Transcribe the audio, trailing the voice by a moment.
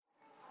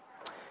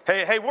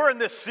Hey, we're in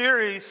this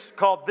series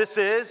called This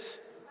Is.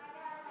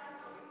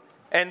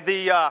 And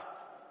the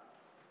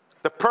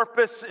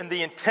purpose and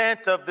the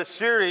intent of the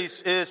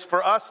series is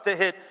for us to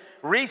hit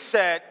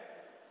reset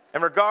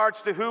in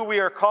regards to who we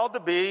are called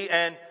to be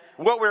and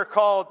what we're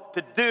called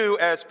to do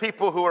as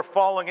people who are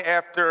following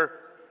after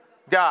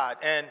God.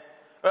 And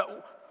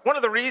one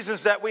of the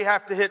reasons that we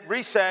have to hit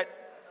reset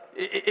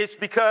is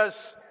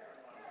because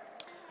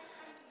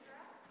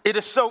it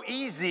is so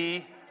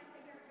easy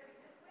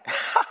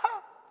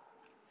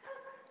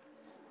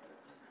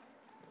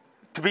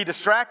to be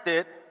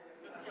distracted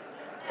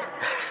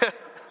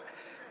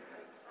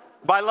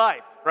by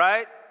life,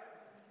 right?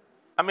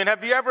 I mean,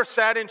 have you ever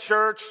sat in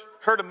church,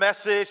 heard a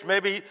message,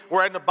 maybe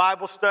we're in a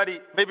Bible study,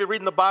 maybe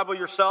reading the Bible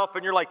yourself,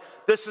 and you're like,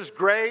 this is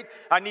great,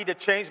 I need to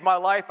change my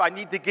life, I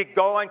need to get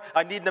going,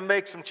 I need to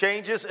make some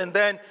changes, and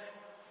then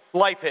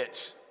life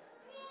hits,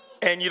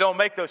 and you don't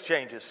make those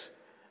changes,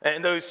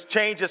 and those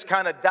changes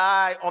kind of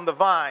die on the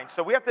vine.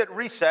 So we have to hit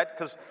reset,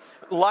 because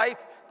life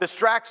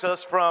distracts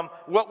us from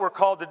what we're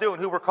called to do and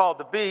who we're called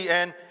to be.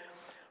 And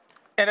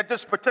at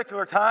this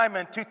particular time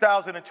in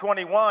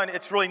 2021,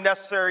 it's really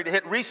necessary to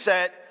hit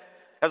reset,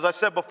 as I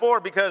said before,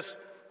 because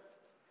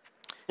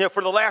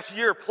for the last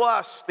year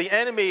plus, the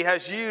enemy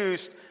has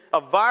used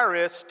a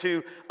virus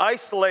to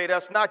isolate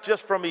us, not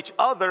just from each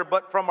other,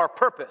 but from our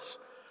purpose.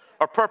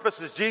 Our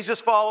purpose as Jesus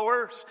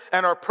followers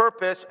and our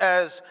purpose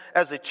as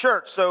a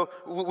church. So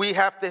we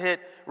have to hit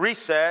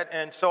reset.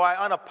 And so I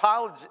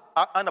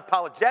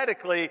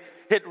unapologetically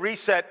hit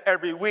reset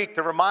every week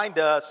to remind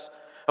us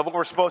of what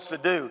we're supposed to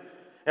do.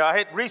 I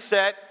hit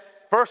reset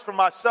first for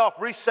myself.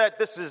 Reset,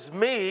 this is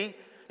me.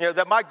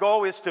 That my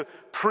goal is to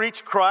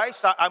preach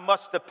Christ. I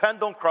must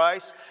depend on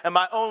Christ. And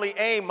my only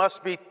aim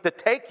must be to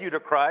take you to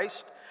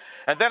Christ.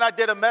 And then I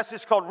did a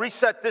message called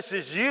Reset, This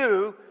Is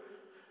You,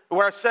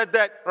 where I said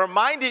that,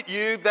 reminded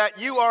you that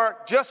you are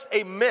just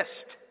a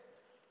mist,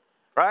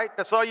 right?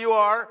 That's all you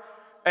are,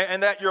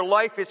 and that your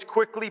life is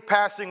quickly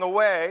passing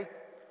away,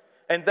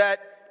 and that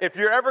if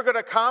you're ever going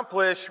to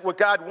accomplish what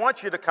God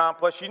wants you to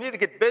accomplish, you need to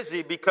get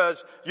busy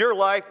because your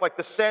life, like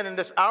the sand in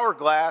this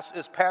hourglass,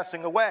 is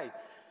passing away.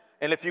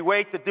 And if you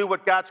wait to do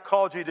what God's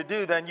called you to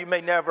do, then you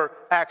may never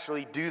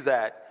actually do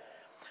that.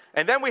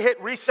 And then we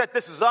hit reset,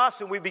 this is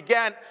us, and we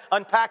began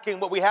unpacking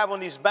what we have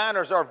on these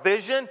banners, our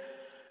vision.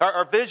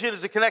 Our vision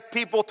is to connect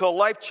people to a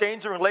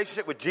life-changing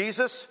relationship with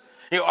Jesus.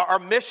 Our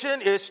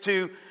mission is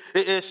to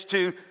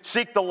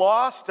seek the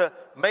lost, to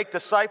make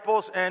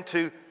disciples, and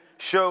to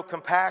show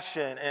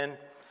compassion. And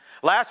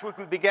last week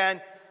we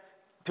began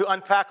to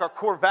unpack our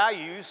core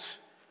values,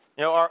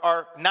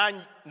 our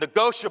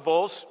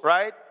non-negotiables,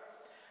 right?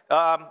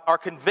 Our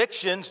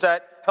convictions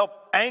that help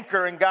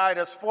anchor and guide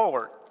us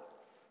forward.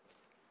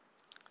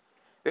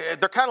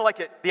 They're kind of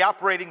like the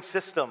operating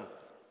system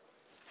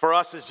for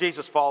us as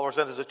Jesus followers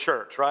and as a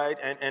church, right?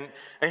 And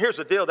here's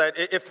the deal, that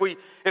if we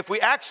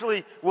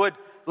actually would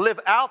live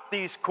out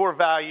these core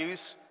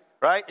values,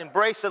 right,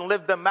 embrace and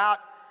live them out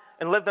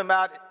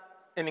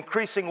in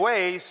increasing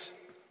ways,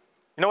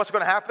 you know what's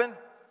going to happen?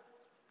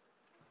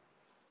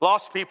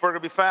 Lost people are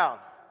going to be found.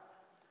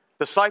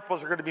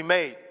 Disciples are going to be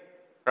made,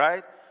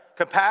 right?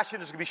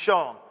 Compassion is going to be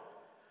shown.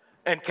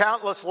 And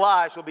countless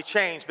lives will be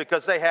changed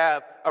because they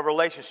have a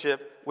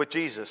relationship with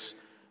Jesus.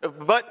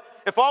 But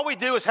if all we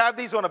do is have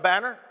these on a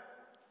banner,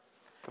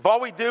 if all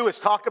we do is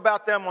talk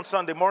about them on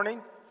Sunday morning,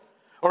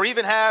 or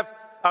even have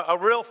a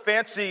real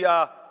fancy,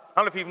 I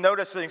don't know if you've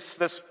noticed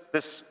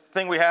this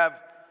thing we have,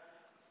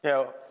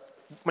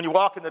 when you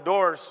walk in the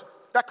doors,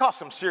 that costs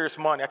some serious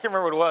money. I can't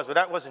remember what it was, but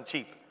that wasn't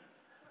cheap,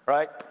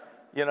 right?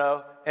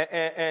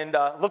 And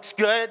looks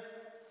good.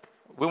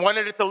 We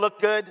wanted it to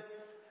look good.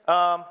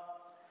 And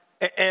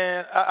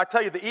I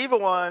tell you, the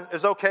evil one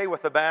is okay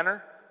with the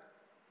banner.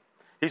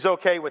 He's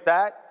okay with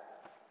that.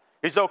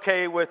 He's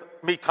okay with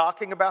me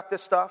talking about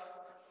this stuff,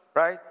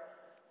 right?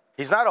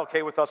 He's not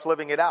okay with us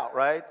living it out,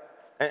 right?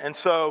 And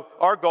so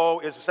our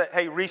goal is to say,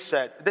 hey,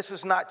 reset. This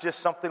is not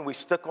just something we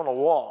stick on a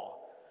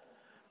wall.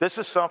 This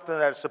is something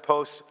that is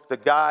supposed to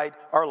guide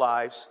our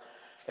lives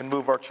and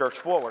move our church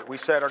forward. We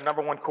said our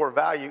number one core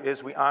value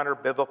is we honor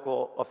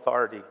biblical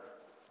authority.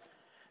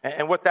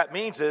 And what that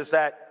means is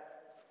that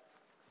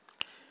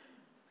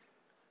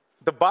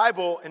the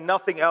Bible and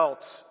nothing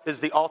else is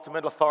the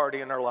ultimate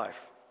authority in our life.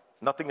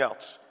 Nothing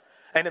else.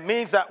 And it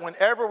means that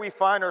whenever we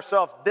find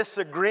ourselves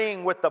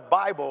disagreeing with the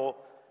Bible,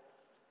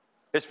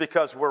 it's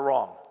because we're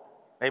wrong.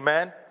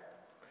 Amen?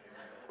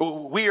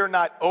 We are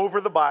not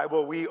over the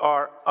Bible. We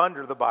are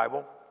under the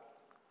Bible.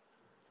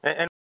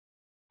 And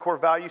core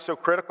value so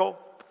critical?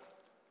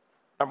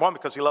 Number one,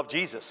 because you love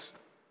Jesus.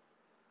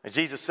 And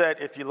Jesus said,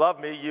 if you love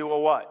me, you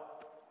will what?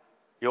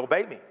 You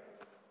obey me.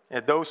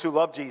 And those who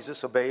love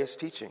Jesus obey his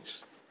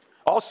teachings.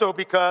 Also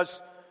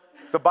because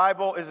the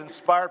Bible is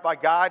inspired by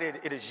God.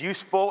 It is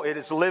useful. It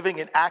is living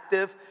and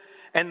active.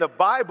 And the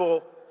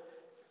Bible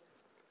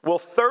will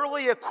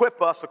thoroughly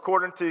equip us,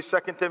 according to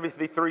 2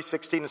 Timothy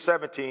 3:16 and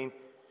 17,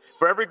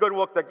 for every good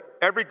work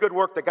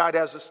that God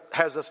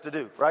has us to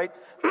do, right?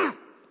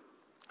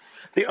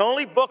 The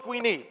only book we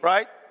need,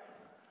 right?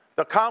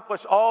 to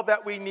accomplish all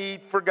that we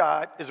need for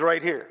God is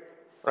right here,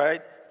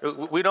 right?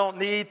 We don't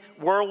need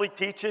worldly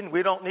teaching.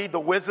 We don't need the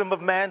wisdom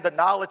of man, the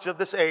knowledge of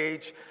this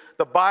age.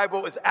 The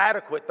Bible is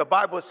adequate. The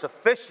Bible is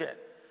sufficient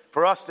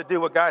for us to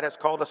do what God has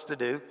called us to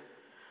do.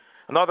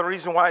 Another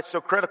reason why it's so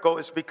critical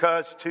is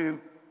because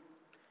to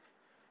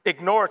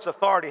ignore its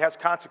authority has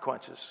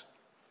consequences,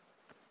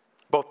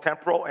 both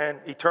temporal and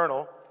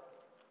eternal.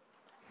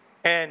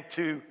 And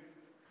to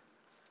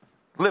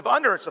live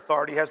under its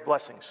authority has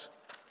blessings.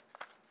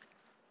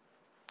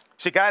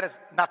 See, God has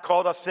not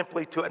called us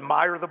simply to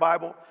admire the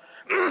Bible.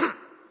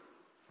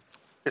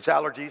 It's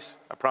allergies,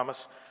 I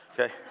promise.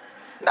 Okay.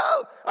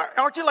 No,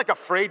 aren't you like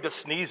afraid to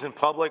sneeze in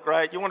public,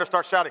 right? You want to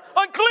start shouting,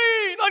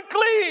 unclean,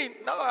 unclean.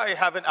 No, I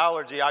have an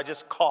allergy. I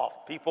just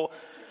cough. People,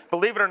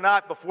 believe it or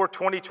not, before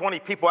 2020,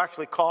 people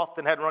actually coughed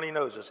and had runny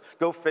noses.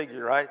 Go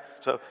figure, right?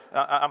 So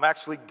I'm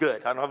actually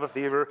good. I don't have a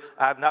fever.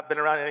 I have not been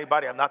around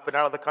anybody. I've not been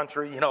out of the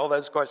country. All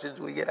those questions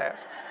we get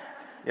asked.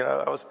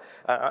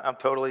 I'm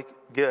totally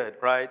good,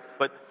 right?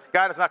 But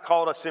God has not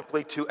called us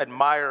simply to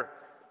admire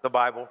the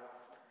Bible,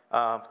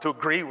 to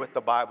agree with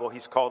the Bible.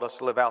 He's called us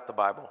to live out the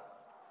Bible.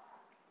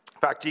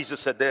 In fact, Jesus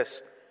said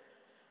this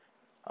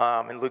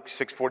in Luke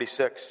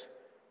 6:46.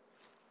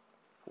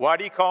 Why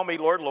do you call me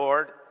Lord,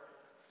 Lord,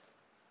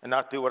 and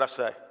not do what I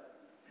say?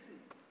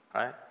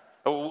 Right?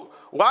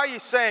 Why are you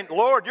saying,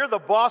 Lord, you're the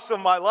boss of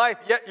my life,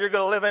 yet you're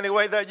going to live any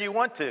way that you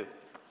want to?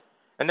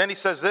 And then he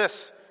says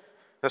this,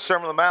 the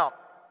Sermon on the Mount.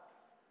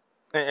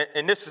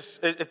 And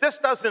if this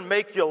doesn't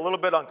make you a little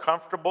bit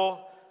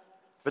uncomfortable,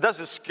 if it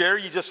doesn't scare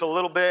you just a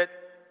little bit,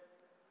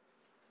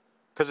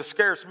 because it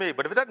scares me,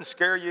 but if it doesn't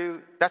scare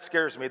you, that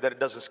scares me that it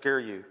doesn't scare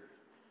you.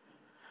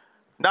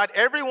 Not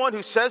everyone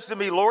who says to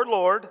me, Lord,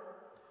 Lord,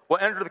 will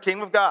enter the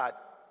kingdom of God,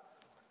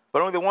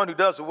 but only the one who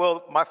does the will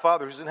of my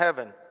Father who's in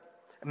heaven.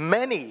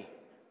 Many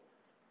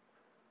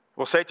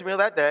will say to me on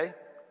that day,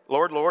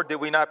 Lord, Lord, did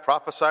we not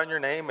prophesy in your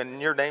name, and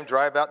in your name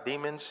drive out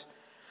demons?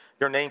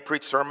 Your name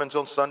preach sermons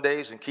on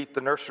Sundays and keep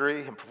the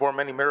nursery and perform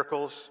many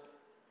miracles?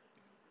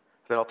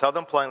 Then I'll tell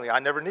them plainly, I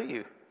never knew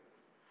you.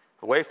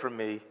 Away from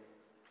me,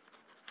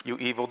 you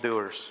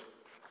evildoers.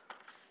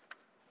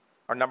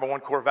 Our number one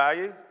core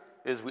value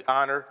is we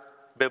honor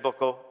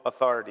biblical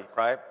authority,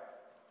 right?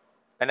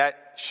 And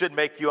that should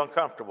make you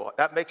uncomfortable.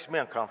 That makes me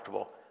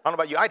uncomfortable. I don't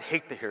know about you. I'd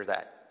hate to hear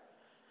that.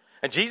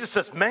 And Jesus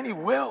says, many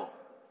will.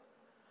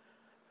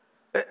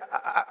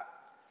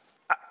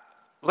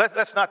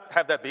 Let's not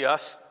have that be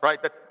us, right?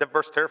 That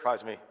verse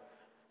terrifies me.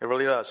 It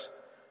really does.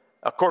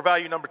 Core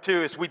value number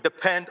 2 is we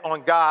depend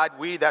on God.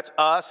 We, that's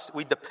us.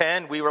 We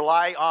depend, we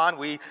rely on,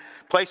 we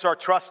place our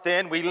trust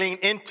in, we lean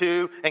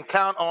into and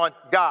count on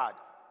God.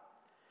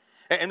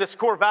 And this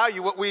core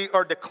value, what we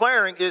are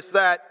declaring is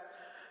that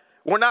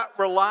we're not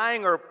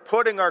relying or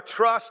putting our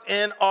trust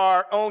in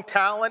our own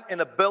talent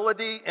and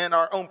ability and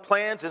our own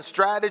plans and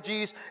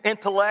strategies,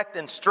 intellect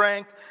and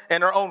strength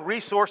and our own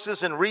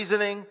resources and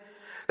reasoning.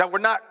 That we're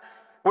not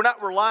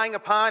relying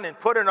upon and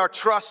putting our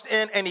trust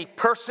in any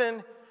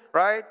person,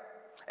 right?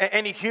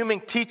 Any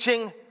human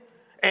teaching,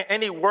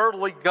 any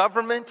worldly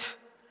government.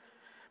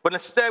 But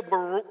instead,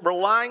 we're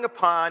relying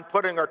upon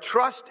putting our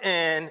trust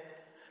in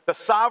the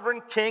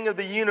sovereign King of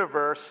the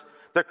universe,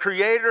 the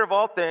creator of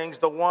all things,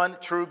 the one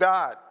true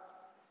God.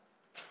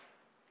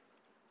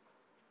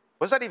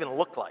 What does that even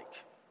look like?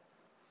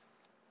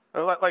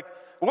 Like,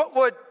 what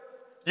would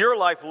your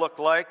life look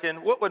like,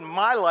 and what would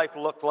my life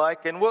look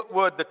like, and what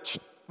would the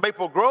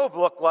Maple Grove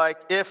look like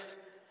if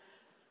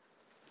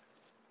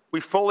we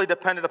fully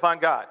depended upon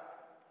God?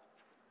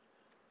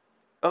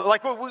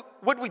 Like,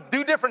 would we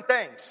do different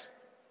things?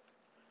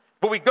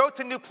 Would we go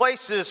to new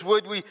places?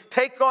 Would we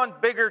take on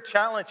bigger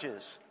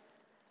challenges?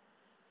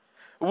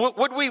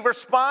 Would we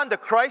respond to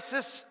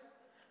crisis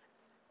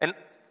and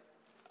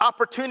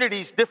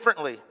opportunities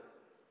differently?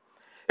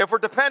 If we're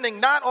depending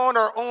not on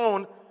our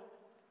own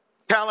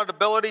talent,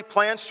 ability,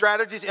 plans,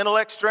 strategies,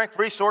 intellect, strength,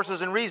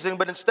 resources, and reasoning,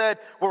 but instead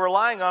we're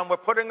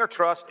putting our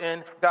trust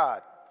in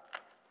God.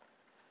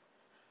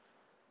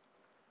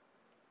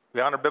 We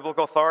honor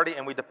biblical authority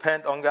and we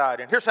depend on God.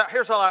 And here's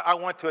how I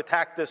want to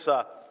attack this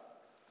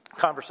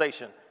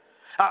conversation.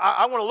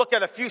 I want to look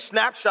at a few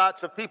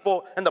snapshots of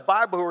people in the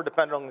Bible who were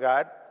dependent on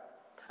God.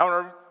 I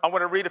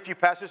want to read a few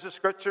passages of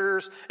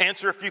scriptures,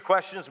 answer a few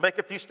questions, make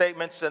a few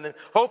statements, and then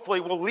hopefully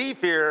we'll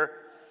leave here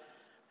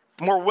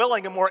more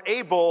willing and more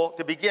able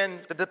to begin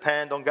to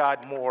depend on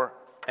God more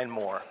and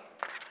more.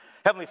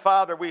 Heavenly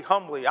Father, we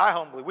humbly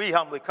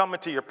come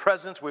into your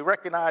presence. We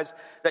recognize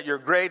that you're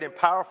great and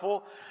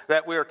powerful,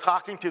 that we are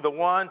talking to the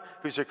one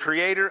who's the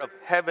creator of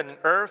heaven and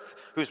earth,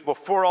 who's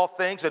before all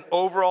things and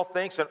over all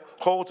things and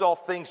holds all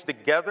things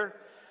together.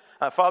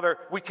 Father,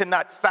 we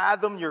cannot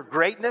fathom your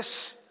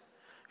greatness.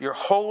 You're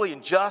holy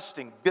and just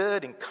and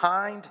good and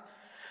kind.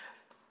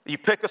 You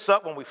pick us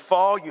up when we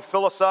fall. You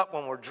fill us up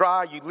when we're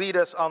dry. You lead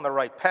us on the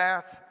right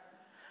path.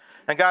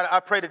 And God, I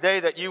pray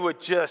today that you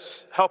would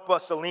just help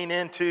us to lean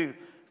into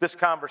this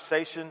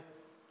conversation.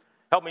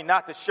 Help me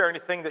not to share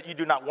anything that you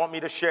do not want me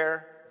to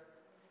share.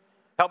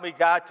 Help me,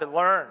 God, to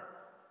learn.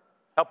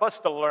 Help us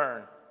to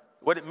learn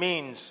what it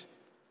means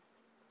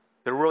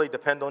that really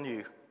depend on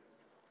you.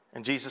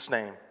 In Jesus'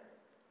 name,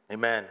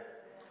 amen.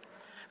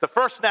 The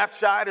first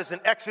snapshot is in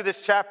Exodus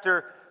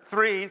chapter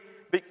 3,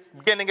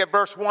 beginning at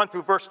verse 1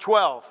 through verse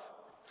 12.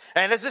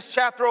 And as this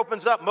chapter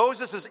opens up,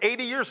 Moses is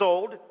 80 years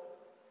old.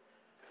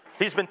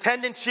 He's been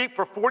tending sheep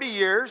for 40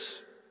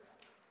 years.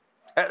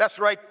 That's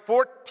right,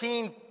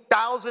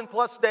 14,000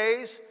 plus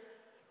days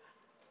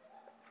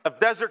of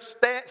desert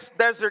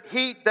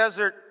heat,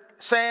 desert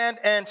sand,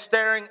 and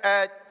staring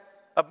at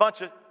a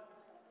bunch of...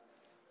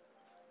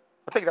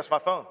 I think that's my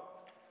phone.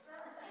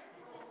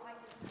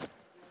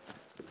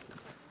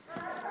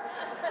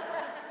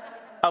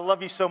 I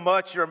love you so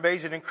much. You're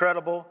amazing,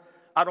 incredible.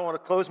 I don't want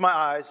to close my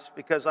eyes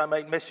because I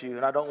might miss you,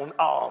 and I don't want...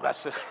 Oh,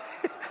 that's just...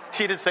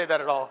 She didn't say that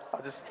at all.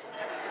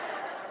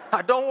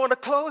 I don't want to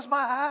close my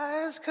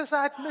eyes because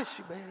I'd miss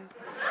you, babe.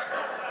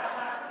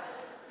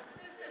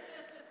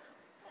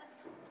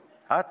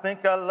 I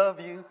think I love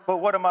you, but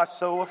what am I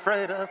so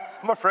afraid of?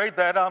 I'm afraid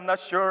that I'm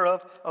not sure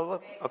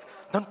of.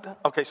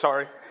 Okay,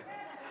 sorry.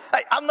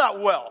 Hey, I'm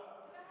not well,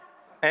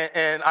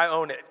 and I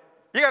own it.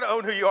 You got to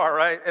own who you are,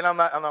 right? And I'm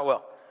not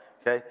well.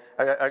 Okay,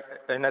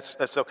 and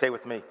that's okay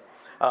with me.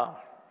 But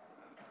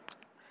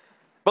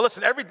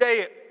listen, every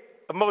day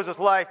of Moses'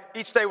 life,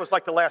 each day was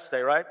like the last day,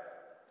 right?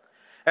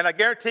 And I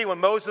guarantee when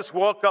Moses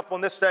woke up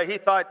on this day, he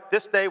thought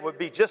this day would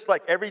be just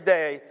like every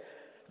day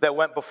that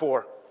went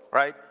before,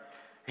 right?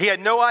 He had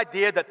no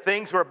idea that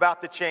things were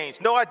about to change.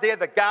 No idea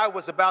that God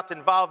was about to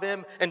involve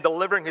him in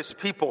delivering his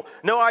people.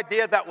 No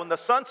idea that when the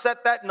sun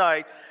set that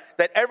night,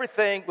 that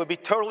everything would be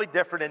totally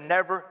different and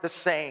never the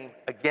same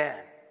again.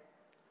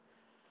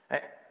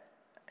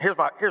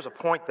 Here's a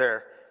point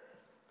there.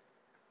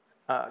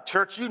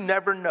 Church, you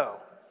never know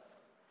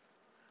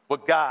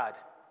what God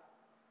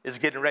is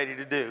getting ready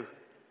to do.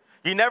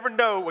 You never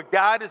know what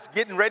God is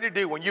getting ready to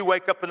do when you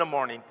wake up in the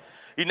morning.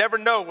 You never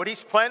know what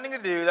he's planning to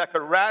do that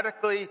could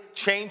radically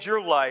change your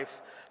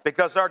life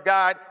because our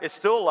God is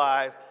still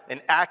alive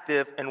and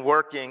active and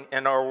working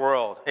in our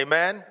world.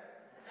 Amen?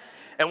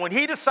 And when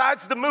he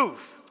decides to move,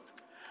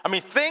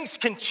 things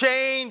can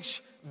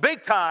change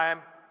big time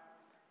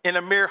in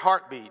a mere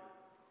heartbeat.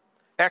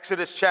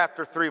 Exodus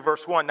chapter 3,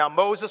 verse 1. Now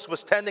Moses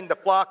was tending the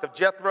flock of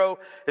Jethro,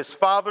 his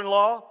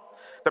father-in-law,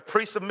 the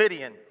priest of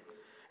Midian.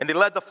 And he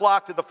led the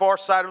flock to the far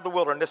side of the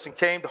wilderness and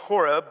came to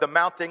Horeb, the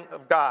mountain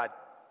of God.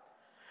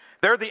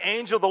 There the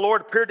angel of the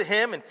Lord appeared to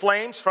him in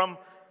flames from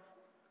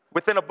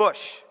within a bush.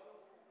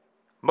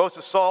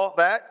 Moses saw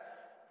that,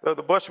 though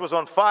the bush was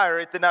on fire,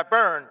 it did not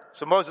burn.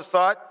 So Moses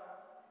thought,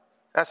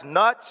 that's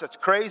nuts, that's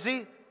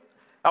crazy.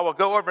 I will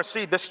go over and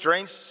see this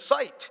strange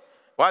sight,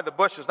 why the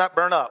bush does not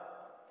burn up.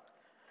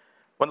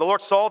 When the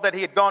Lord saw that he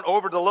had gone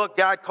over to look,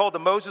 God called to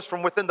Moses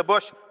from within the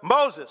bush,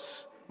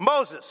 Moses,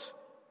 Moses.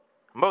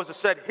 Moses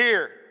said,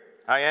 here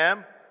I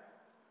am.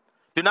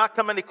 Do not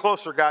come any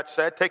closer, God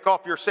said. Take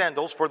off your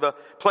sandals, for the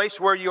place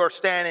where you are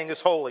standing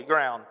is holy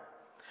ground.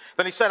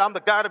 Then he said, I'm the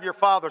God of your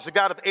fathers, the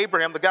God of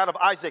Abraham, the God of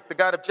Isaac, the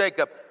God of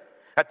Jacob.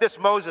 At this,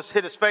 Moses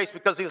hid his face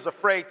because he was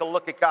afraid to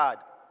look at God.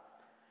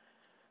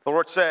 The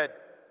Lord said,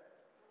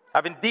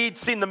 I've indeed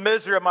seen the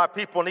misery of my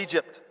people in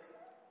Egypt.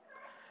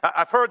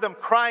 I've heard them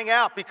crying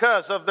out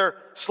because of their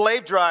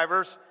slave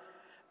drivers,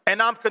 and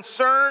I'm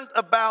concerned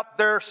about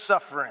their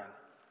suffering.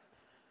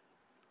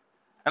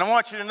 And I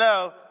want you to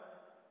know,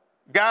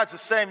 God's the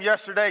same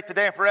yesterday,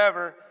 today, and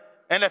forever.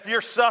 And if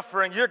you're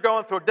suffering, you're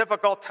going through a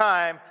difficult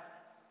time,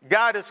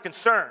 God is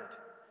concerned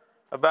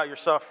about your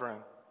suffering.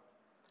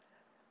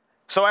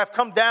 So I've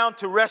come down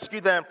to rescue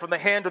them from the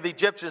hand of the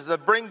Egyptians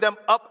and bring them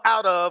up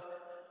out of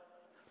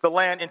the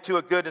land into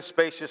a good and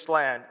spacious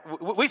land.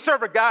 We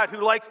serve a God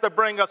who likes to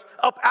bring us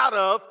up out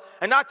of,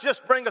 and not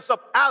just bring us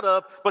up out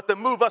of, but to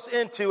move us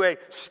into a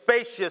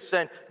spacious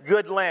and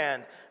good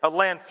land, a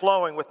land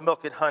flowing with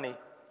milk and honey.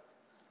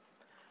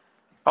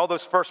 All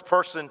those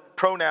first-person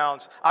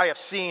pronouns, I have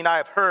seen, I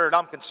have heard,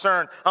 I'm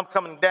concerned, I'm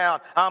coming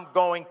down, I'm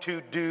going to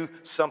do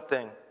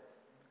something.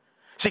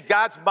 See,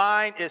 God's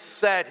mind is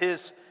set.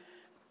 His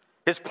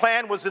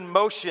plan was in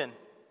motion.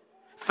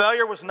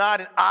 Failure was not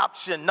an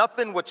option.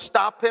 Nothing would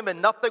stop him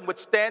and nothing would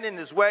stand in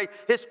his way.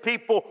 His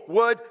people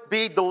would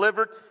be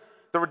delivered.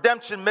 The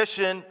redemption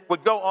mission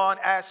would go on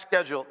as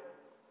scheduled.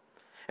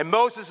 And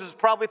Moses is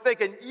probably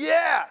thinking,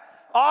 yeah,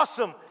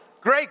 awesome,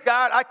 great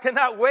God, I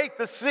cannot wait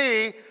to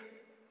see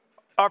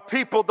our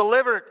people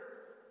delivered.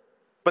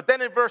 But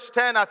then in verse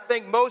 10, I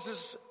think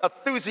Moses'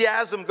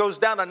 enthusiasm goes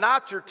down a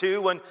notch or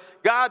two when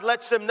God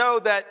lets him know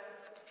that,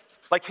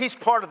 like, he's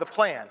part of the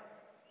plan.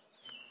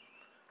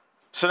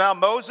 So now,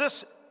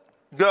 Moses,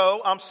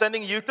 go. I'm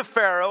sending you to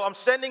Pharaoh. I'm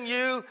sending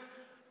you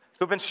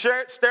who've been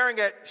staring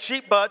at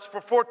sheep butts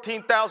for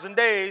 14,000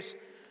 days.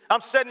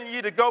 I'm sending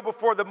you to go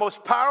before the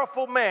most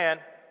powerful man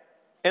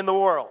in the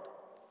world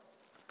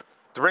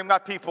to bring my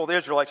people, the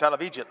Israelites, out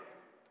of Egypt.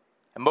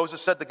 And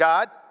Moses said to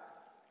God,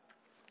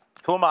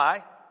 who am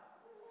I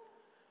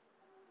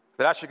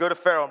that I should go to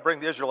Pharaoh and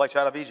bring the Israelites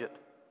out of Egypt?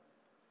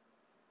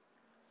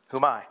 Who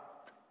am I?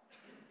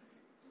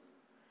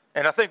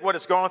 And I think what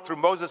is going through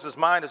Moses'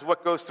 mind is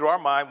what goes through our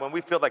mind when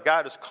we feel that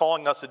God is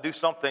calling us to do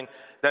something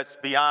that's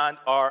beyond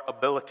our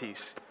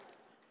abilities.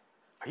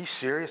 Are you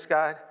serious,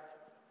 God?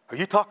 Are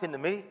you talking to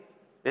me?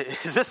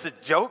 Is this a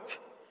joke?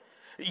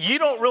 You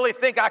don't really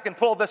think I can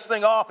pull this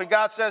thing off? And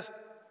God says,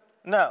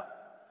 no,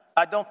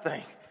 I don't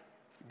think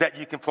that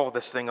you can pull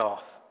this thing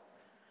off.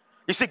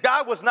 You see,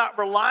 God was not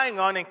relying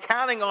on and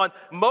counting on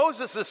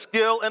Moses'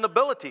 skill and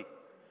ability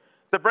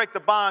to break the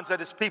bonds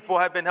that his people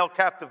had been held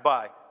captive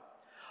by.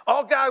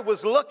 All God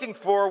was looking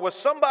for was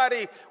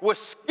somebody with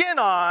skin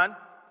on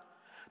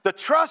to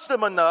trust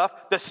him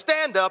enough to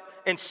stand up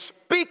and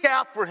speak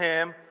out for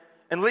him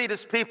and lead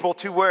his people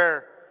to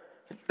where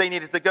they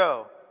needed to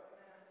go.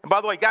 And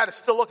by the way, God is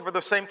still looking for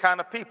the same kind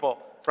of people,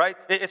 right?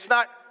 It's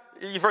not,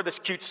 you've heard this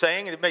cute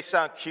saying, and it may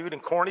sound cute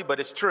and corny,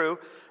 but it's true.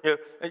 You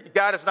know,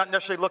 God is not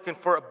necessarily looking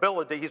for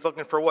ability. He's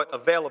looking for what?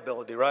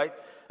 Availability, right?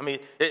 I mean,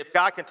 if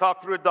God can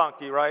talk through a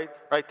donkey, right?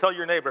 Tell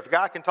your neighbor, if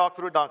God can talk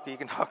through a donkey, he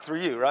can talk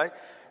through you, right?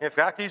 If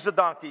God can use a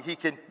donkey, he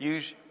can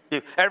use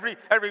you.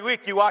 Every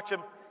week you watch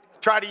him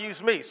try to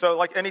use me. So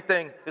like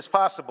anything is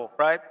possible,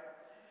 right?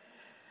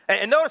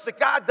 And notice that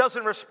God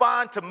doesn't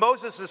respond to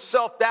Moses'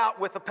 self-doubt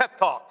with a pep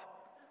talk.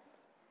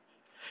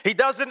 He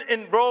doesn't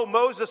enroll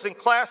Moses in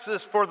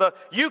classes for the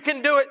you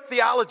can do it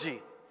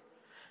theology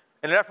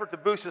in an effort to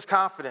boost his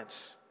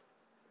confidence.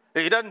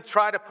 He doesn't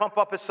try to pump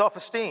up his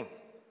self-esteem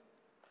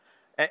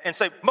and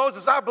say,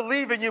 Moses, I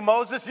believe in you,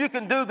 Moses. You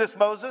can do this,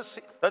 Moses.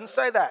 He doesn't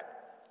say that.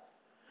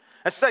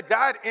 Instead,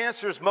 God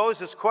answers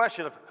Moses'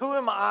 question of who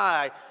am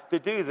I to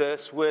do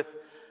this with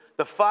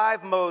the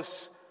 5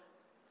 most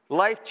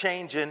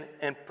life-changing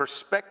and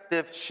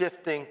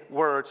perspective-shifting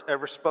words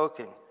ever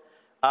spoken.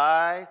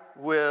 I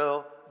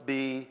will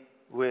be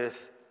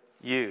with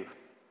you.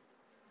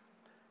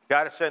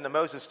 God is saying to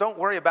Moses, don't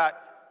worry about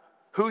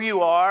who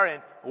you are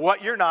and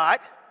what you're not,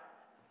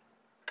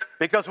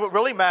 because what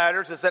really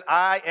matters is that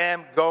I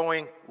am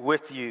going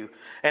with you.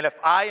 And if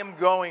I am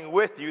going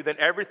with you, then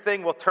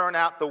everything will turn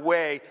out the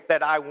way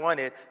that I want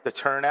it to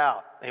turn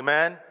out.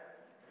 Amen?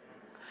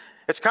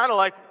 It's kind of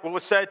like what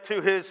was said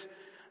to his,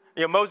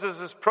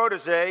 Moses'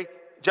 protege,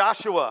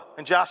 Joshua,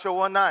 in Joshua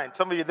 1:9.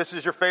 Some of you, this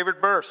is your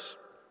favorite verse.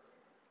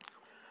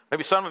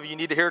 Maybe some of you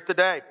need to hear it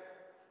today.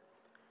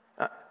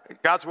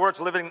 God's word's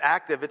living and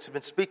active. It's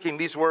been speaking.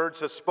 These words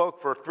have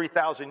spoke for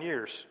 3,000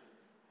 years.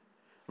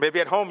 Maybe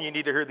at home you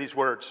need to hear these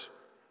words.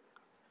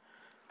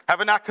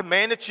 Have I not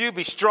commanded you?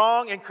 Be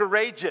strong and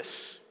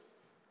courageous.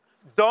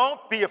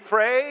 Don't be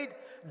afraid.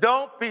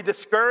 Don't be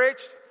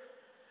discouraged.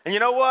 And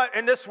you know what?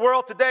 In this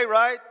world today,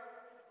 right?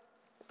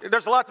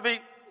 There's a lot to be,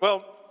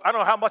 well, I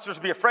don't know how much there's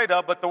to be afraid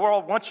of, but the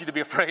world wants you to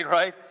be afraid,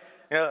 right?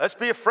 Let's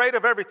be afraid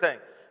of everything.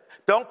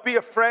 Don't be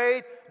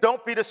afraid.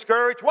 Don't be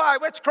discouraged. Why?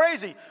 It's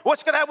crazy.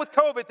 What's going to happen with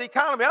COVID, the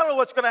economy? I don't know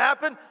what's going to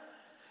happen.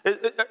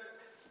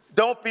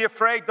 Don't be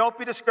afraid. Don't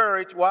be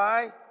discouraged.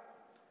 Why?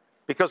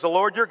 Because the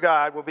Lord your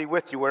God will be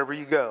with you wherever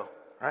you go,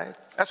 right?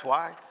 That's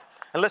why.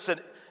 And listen,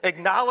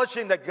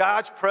 acknowledging that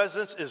God's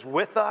presence is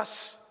with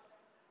us,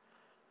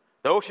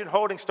 the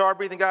ocean-holding,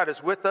 star-breathing God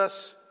is with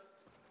us,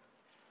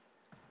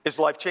 is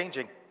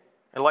life-changing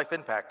and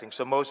life-impacting.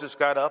 So Moses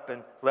got up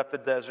and left the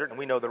desert, and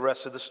we know the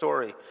rest of the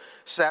story.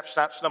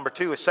 Snapshot number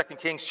 2 is 2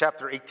 Kings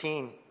chapter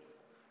 18.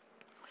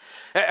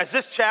 As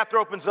this chapter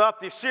opens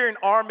up, the Assyrian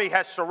army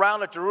has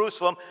surrounded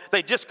Jerusalem.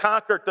 They just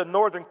conquered the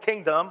northern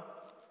kingdom.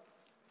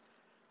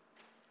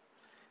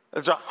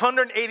 There's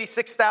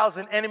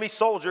 186,000 enemy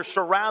soldiers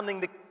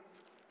surrounding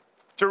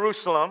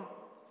Jerusalem.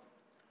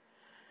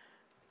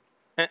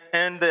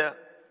 And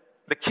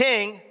the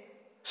king,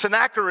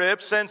 Sennacherib,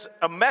 sends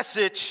a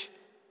message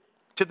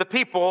to the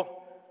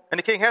people and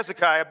to King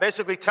Hezekiah,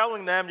 basically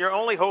telling them your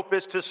only hope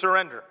is to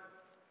surrender.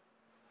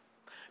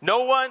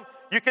 No one,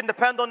 you can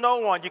depend on no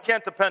one. You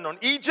can't depend on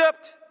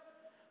Egypt.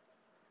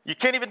 You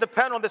can't even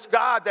depend on this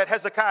God that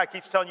Hezekiah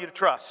keeps telling you to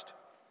trust.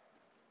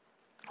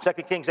 2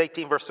 Kings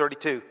 18, verse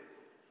 32.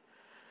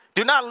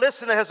 Do not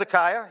listen to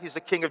Hezekiah. He's the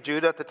king of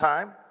Judah at the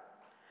time.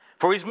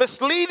 For he's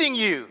misleading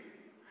you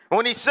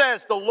when he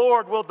says the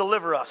Lord will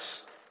deliver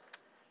us.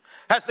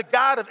 Has the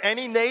God of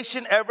any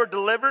nation ever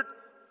delivered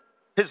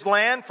his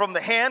land from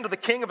the hand of the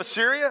king of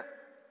Assyria?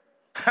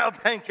 How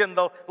then can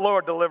the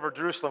Lord deliver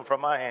Jerusalem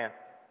from my hand?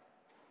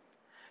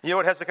 You know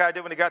what Hezekiah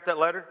did when he got that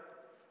letter?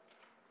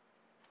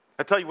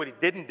 I'll tell you what he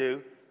didn't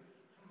do.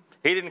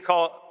 He didn't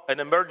call an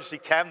emergency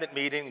cabinet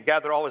meeting and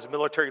gather all his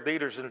military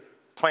leaders and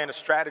plan a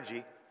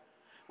strategy.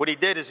 What he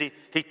did is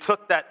he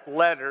took that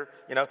letter,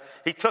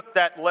 he took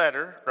that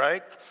letter,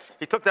 right?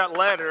 He took that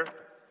letter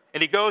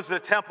and he goes to the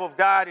temple of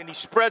God and he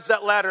spreads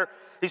that letter,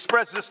 he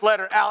spreads this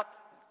letter out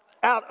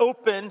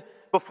open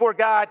before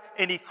God,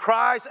 and he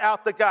cries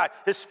out to God.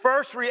 His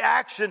first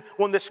reaction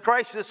when this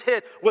crisis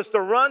hit was to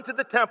run to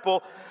the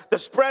temple, to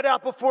spread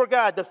out before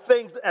God the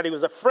things that he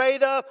was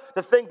afraid of,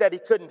 the thing that he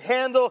couldn't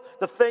handle,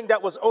 the thing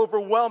that was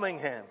overwhelming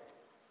him.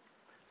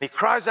 He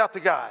cries out to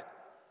God.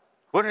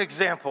 What an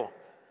example.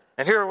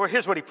 And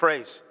here's what he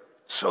prays.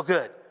 So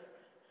good.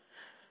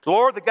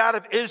 Lord, the God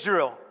of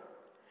Israel,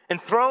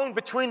 enthroned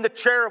between the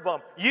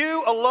cherubim,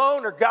 you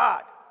alone are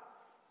God.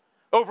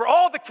 over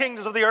all the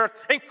kingdoms of the earth,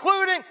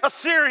 including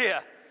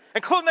Assyria,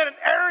 including that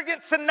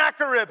arrogant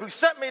Sennacherib who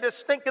sent me this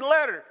stinking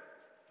letter.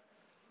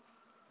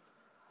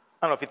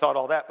 I don't know if you thought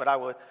all that, but I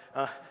would.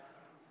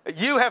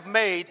 You have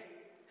made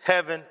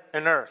heaven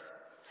and earth.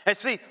 And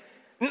see,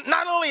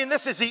 not only in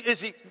this is he,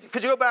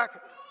 could you go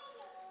back?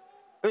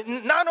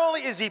 Not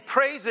only is he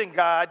praising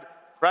God,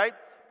 right?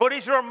 But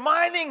he's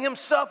reminding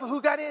himself of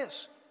who God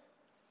is.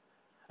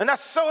 And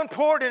that's so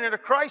important in a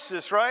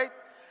crisis, right?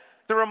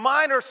 To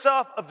remind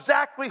ourselves of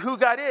exactly who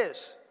God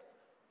is.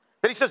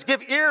 That he says,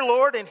 give ear,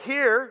 Lord, and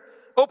hear.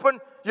 Open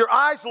your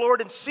eyes,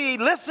 Lord, and see.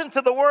 Listen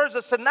to the words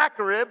of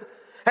Sennacherib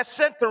has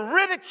sent to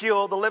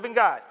ridicule the living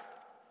God.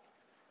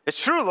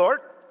 It's true,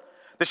 Lord.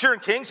 The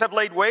Assyrian kings have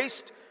laid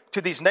waste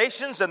to these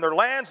nations and their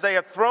lands. They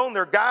have thrown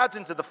their gods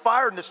into the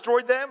fire and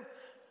destroyed them.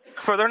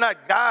 For they're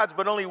not gods,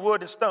 but only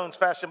wood and stones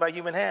fashioned by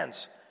human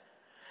hands.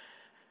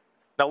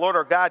 Now, Lord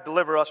our God,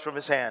 deliver us from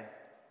his hand,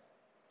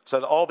 so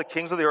that all the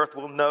kings of the earth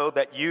will know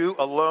that you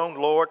alone,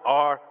 Lord,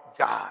 are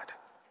God.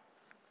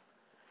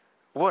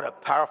 What a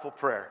powerful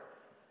prayer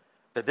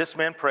that this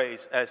man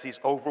prays as he's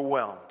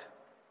overwhelmed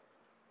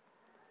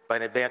by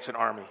an advancing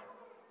army.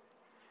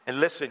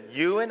 And listen,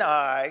 you and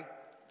I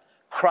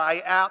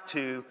cry out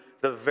to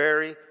the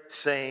very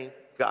same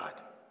God.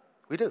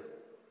 We do.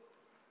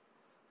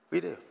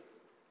 We do.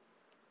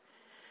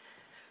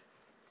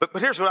 But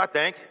here's what I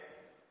think.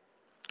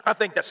 I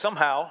think that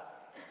somehow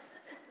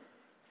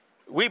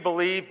we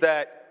believe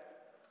that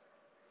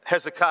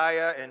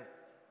Hezekiah and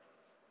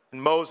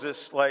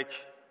Moses,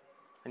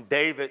 and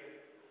David,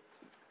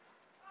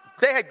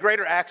 they had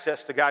greater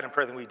access to God in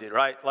prayer than we did,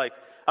 right?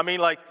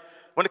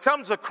 When it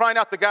comes to crying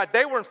out to God,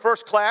 they were in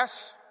first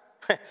class,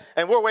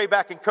 and we're way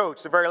back in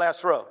coach, the very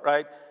last row,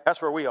 right?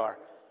 That's where we are.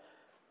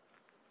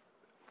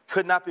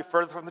 Could not be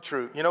further from the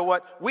truth. You know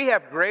what? We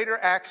have greater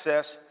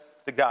access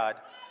to God,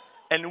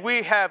 and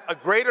we have a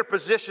greater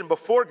position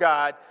before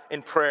God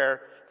in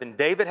prayer than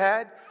David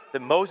had,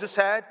 than Moses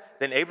had,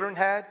 than Abraham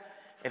had.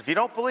 And if you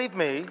don't believe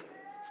me,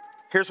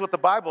 here's what the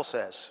Bible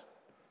says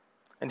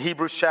in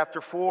Hebrews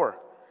chapter 4.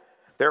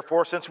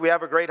 Therefore, since we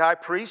have a great high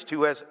priest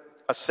who has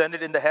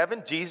ascended into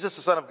heaven, Jesus,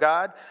 the Son of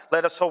God,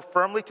 let us hold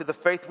firmly to the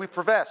faith we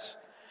profess.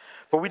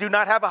 For we do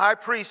not have a high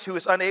priest who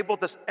is unable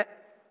to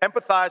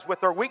empathize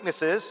with our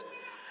weaknesses,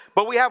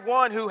 but we have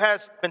one who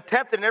has been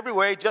tempted in every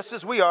way, just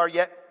as we are,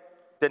 yet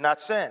did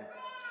not sin.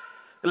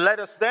 Let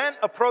us then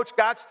approach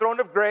God's throne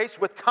of grace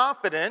with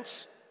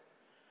confidence.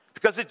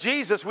 Because of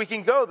Jesus, we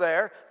can go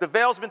there. The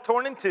veil's been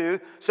torn in two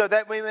so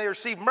that we may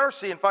receive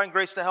mercy and find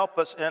grace to help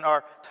us in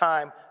our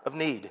time of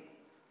need.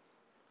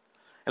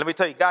 And let me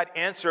tell you, God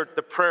answered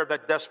the prayer of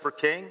that desperate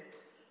king.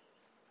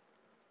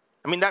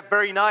 That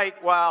very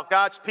night, while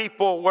God's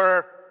people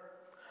were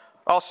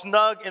all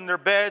snug in their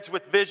beds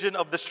with vision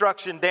of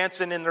destruction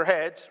dancing in their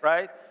heads,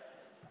 right?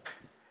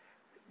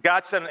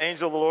 God sent an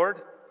angel of the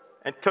Lord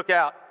and took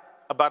out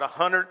about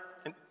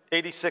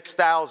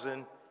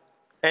 186,000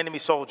 enemy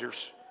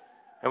soldiers.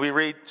 And we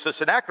read, so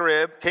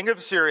Sennacherib, king of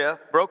Assyria,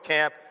 broke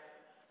camp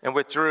and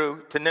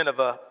withdrew to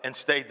Nineveh and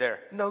stayed there.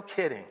 No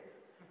kidding.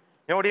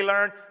 You know what he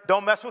learned?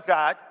 Don't mess with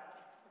God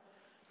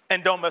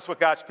and don't mess with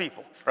God's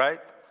people, right?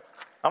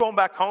 I'm going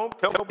back home,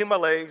 tell me my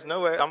legs.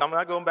 No way, I'm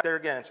not going back there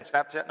again.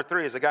 Snapchat number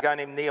 3 is a guy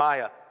named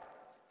Nehemiah.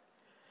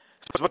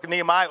 So the book of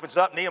Nehemiah opens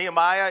up.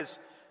 Nehemiah is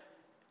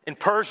in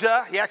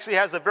Persia. He actually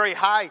has a very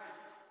high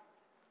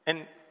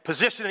and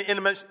position in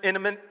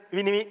intimate.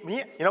 You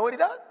know what he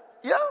does?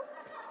 You know?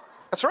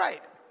 That's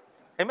right.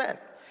 Amen.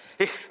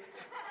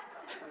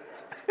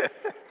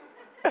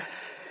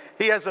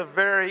 He has a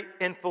very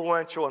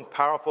influential and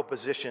powerful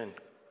position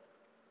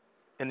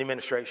in the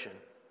administration.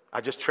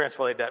 I just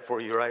translated that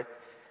for you, right?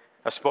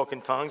 I spoke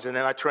in tongues and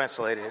then I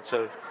translated it.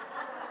 So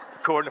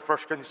according to 1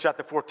 Corinthians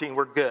chapter 14,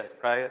 we're good,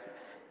 right?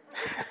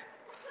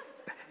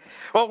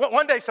 Well,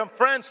 one day some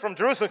friends from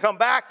Jerusalem come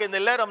back and they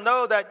let them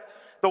know that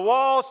the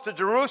walls to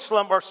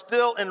Jerusalem are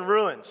still in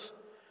ruins.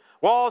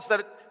 Walls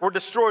that were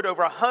destroyed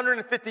over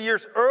 150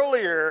 years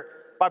earlier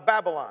by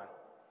Babylon.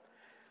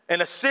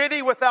 And a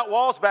city without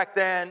walls back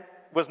then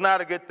was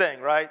not a good thing,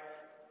 right?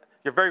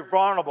 You're very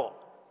vulnerable.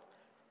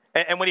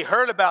 And when he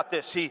heard about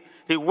this, he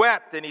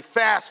wept and he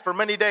fasted for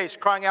many days,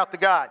 crying out to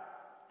God.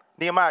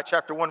 Nehemiah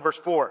chapter 1, verse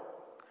 4.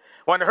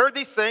 When I heard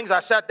these things, I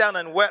sat down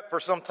and wept for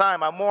some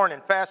time. I mourned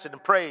and fasted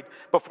and prayed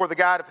before the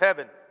God of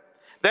heaven.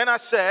 Then I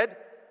said,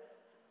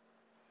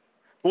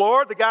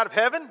 Lord, the God of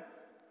heaven,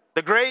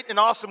 the great and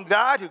awesome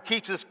God who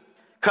keeps his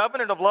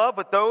covenant of love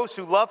with those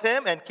who love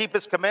him and keep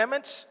his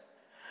commandments,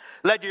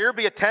 let your ear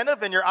be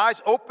attentive and your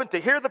eyes open to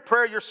hear the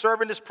prayer your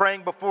servant is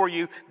praying before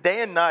you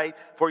day and night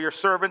for your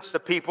servants, the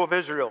people of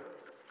Israel.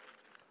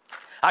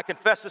 I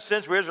confess the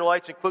sins we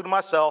Israelites, including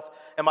myself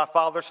and my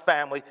father's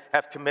family,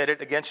 have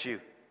committed against you.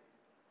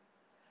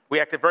 We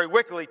acted very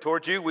wickedly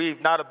towards you.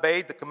 We've not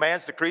obeyed the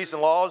commands, decrees,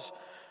 and laws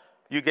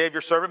you gave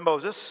your servant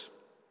Moses.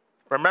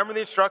 Remember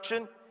the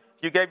instruction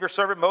you gave your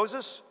servant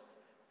Moses?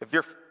 If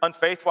you're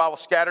unfaithful, I will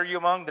scatter you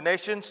among the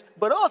nations.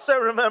 But also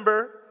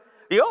remember,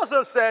 he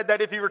also said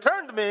that if you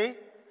return to me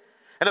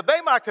and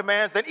obey my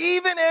commands, then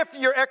even if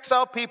your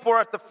exiled people are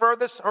at the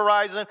furthest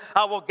horizon,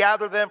 I will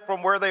gather them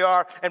from where they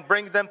are and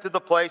bring them to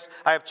the place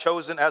I have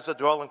chosen as a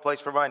dwelling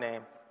place for my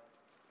name.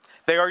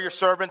 They are your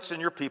servants and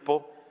your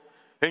people,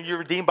 whom you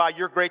redeemed by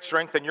your great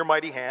strength and your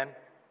mighty hand.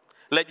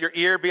 Let your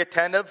ear be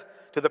attentive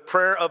to the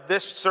prayer of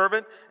this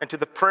servant and to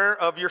the prayer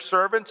of your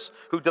servants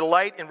who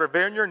delight in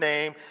revering your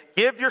name.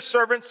 Give your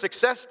servant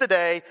success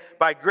today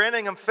by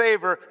granting him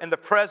favor in the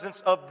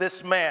presence of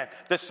this man.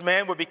 This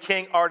man would be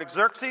King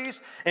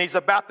Artaxerxes, and he's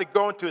about to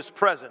go into his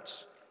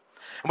presence.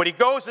 And when he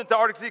goes into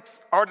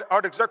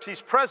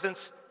Artaxerxes'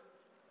 presence,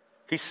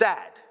 he's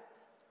sad.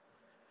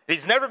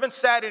 He's never been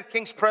sad in a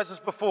king's presence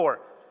before.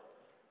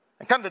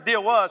 And kind of the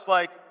deal was,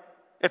 like,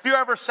 if you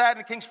ever sat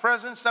in a king's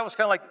presence, that was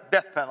kind of like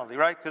death penalty,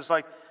 right? Because,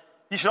 like,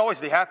 you should always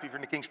be happy if you're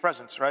in the king's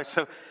presence, right?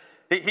 So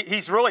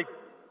he's really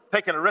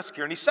taking a risk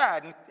here, and he's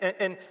sad.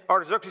 And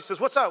Artaxerxes says,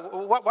 what's up?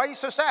 Why are you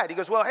so sad? He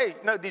goes, well, hey,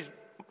 these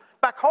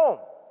back home,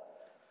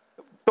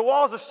 the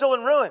walls are still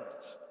in ruins.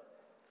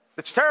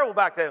 It's terrible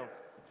back there.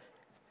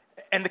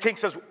 And the king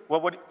says,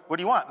 well, what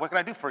do you want? What can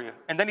I do for you?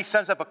 And then he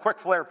sends up a quick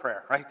flare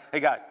prayer, right?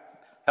 Hey, God,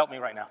 help me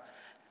right now.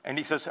 And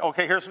he says,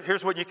 okay,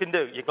 here's what you can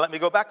do. You can let me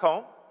go back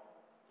home.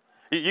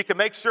 You can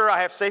make sure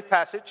I have safe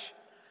passage.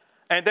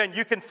 And then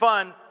you can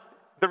fund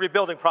the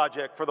rebuilding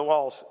project for the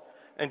walls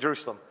in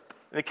Jerusalem.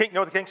 And the king, you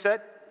know what the king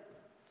said?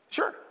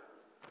 Sure.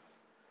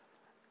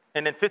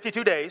 And in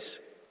 52 days,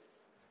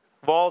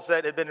 walls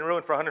that had been in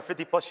ruin for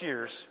 150 plus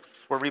years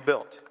were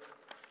rebuilt.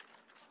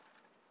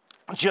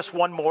 Just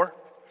one more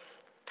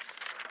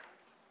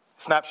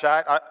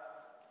snapshot.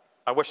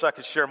 I wish I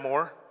could share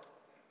more.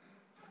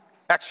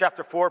 Acts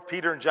chapter 4,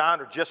 Peter and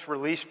John are just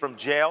released from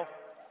jail.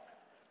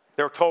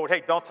 They were told,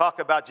 hey, don't talk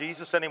about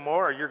Jesus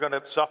anymore or you're going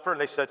to suffer. And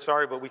they said,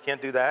 sorry, but we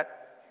can't do that.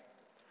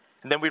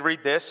 And then we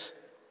read this.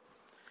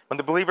 When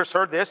the believers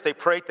heard this, they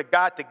prayed to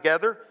God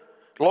together.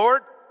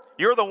 Lord,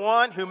 you're the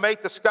one who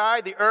made the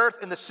sky, the earth,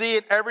 and the sea,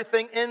 and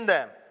everything in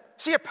them.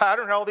 See a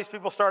pattern how all these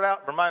people start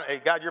out? Remind,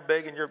 hey, God, you're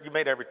big and you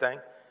made everything.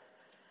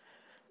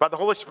 By the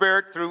Holy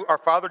Spirit, through our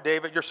father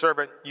David, your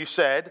servant, you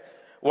said,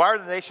 why are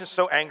the nations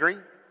so angry?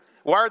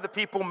 Why are the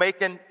people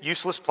making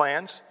useless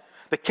plans?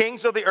 The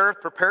kings of the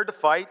earth prepared to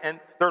fight, and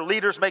their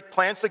leaders make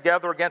plans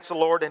together against the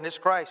Lord and his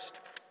Christ.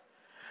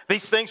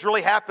 These things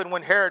really happened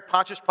when Herod,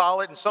 Pontius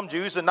Pilate, and some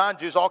Jews and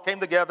non-Jews all came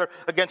together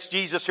against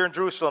Jesus here in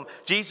Jerusalem.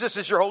 Jesus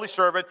is your holy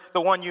servant,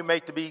 the one you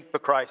made to be the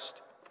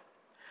Christ.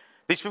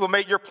 These people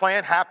made your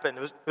plan happen.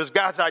 It was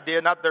God's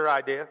idea, not their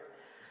idea,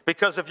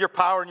 because of your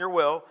power and your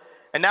will.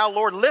 And now,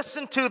 Lord,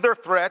 listen to their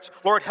threats.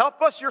 Lord,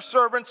 help us, your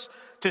servants,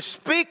 to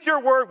speak your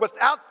word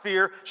without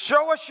fear.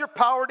 Show us your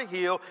power to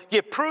heal.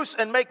 Give proofs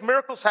and make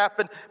miracles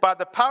happen by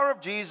the power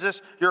of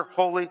Jesus, your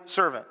holy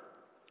servant.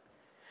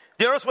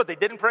 Do you notice what they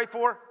didn't pray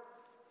for?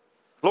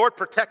 Lord,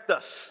 protect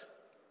us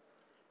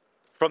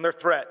from their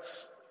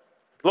threats.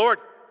 Lord,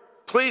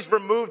 please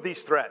remove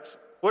these threats.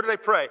 What did they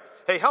pray?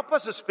 Hey, help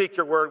us to speak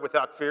your word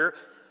without fear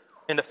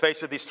in the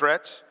face of these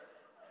threats.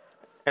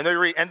 And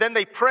then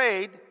they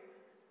prayed.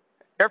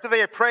 After they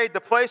had prayed, the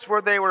place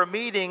where they were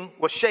meeting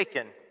was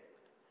shaken.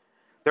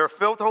 They were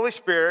filled with the Holy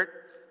Spirit.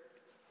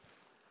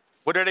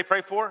 What did they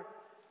pray for?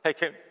 Hey,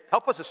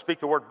 help us to speak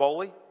the word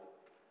boldly,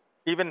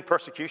 even in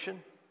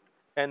persecution.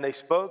 And they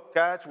spoke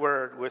God's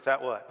word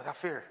without what? Without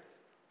fear.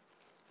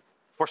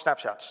 4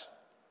 snapshots.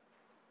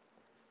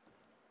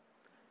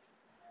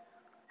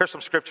 Here's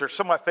some scriptures,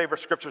 some of my favorite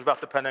scriptures about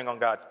depending on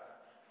God.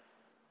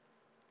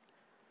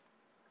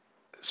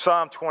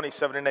 Psalm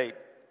 27 and 8.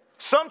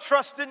 Some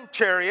trust in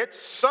chariots,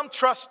 some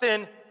trust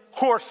in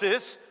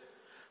horses,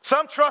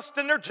 some trust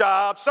in their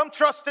jobs, some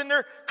trust in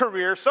their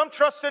career, some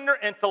trust in their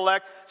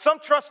intellect, some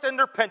trust in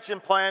their pension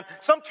plan,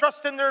 some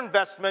trust in their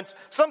investments,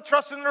 some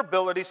trust in their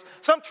abilities,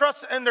 some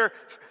trust in their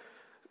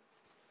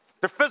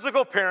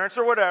physical appearance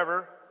or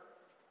whatever.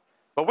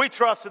 But we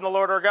trust in the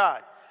Lord our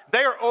God.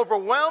 They are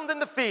overwhelmed and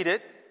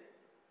defeated.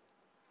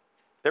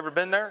 Ever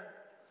been there?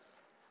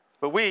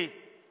 But we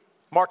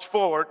march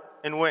forward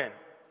and win.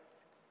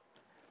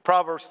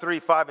 Proverbs 3,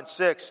 5, and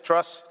 6.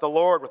 Trust the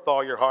Lord with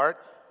all your heart.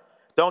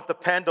 Don't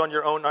depend on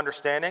your own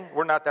understanding.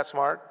 We're not that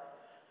smart.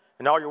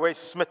 In all your ways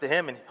submit to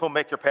him and he'll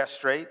make your path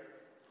straight.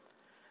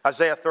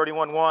 Isaiah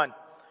 31, 1.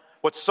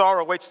 What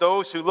sorrow awaits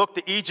those who look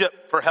to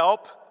Egypt for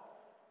help,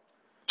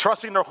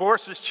 trusting their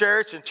horses,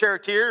 chariots, and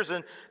charioteers,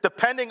 and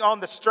depending on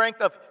the strength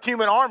of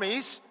human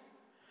armies,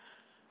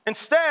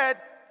 instead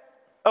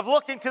of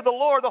looking to the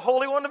Lord, the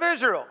Holy One of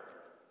Israel.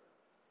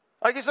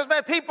 Like he says,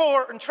 man, people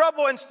are in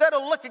trouble. Instead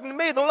of looking to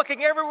me, they're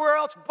looking everywhere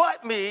else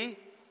but me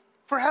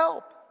for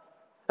help.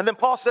 And then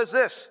Paul says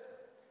this,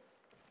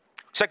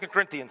 2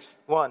 Corinthians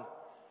 1.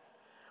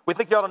 We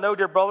think you ought to know,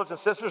 dear brothers and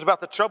sisters,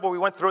 about the trouble we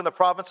went through in the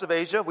province of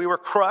Asia. We were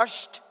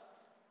crushed,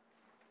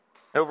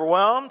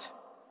 overwhelmed,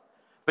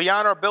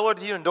 beyond our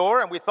ability to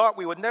endure, and we thought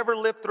we would never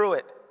live through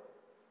it.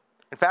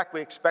 In fact,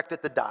 we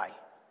expected to die.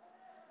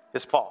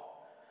 This is Paul.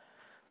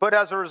 But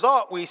as a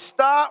result, we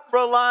stopped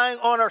relying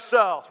on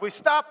ourselves. We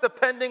stopped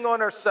depending on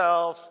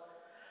ourselves,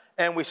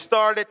 and we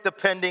started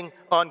depending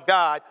on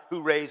God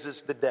who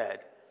raises the dead.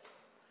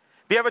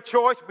 If you have a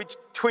choice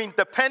between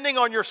depending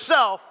on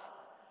yourself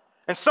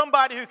and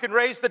somebody who can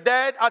raise the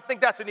dead, I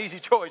think that's an easy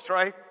choice,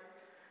 right?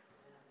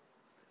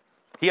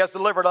 He has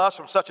delivered us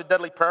from such a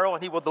deadly peril,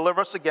 and he will deliver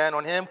us again.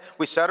 On him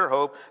we set our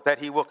hope that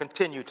he will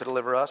continue to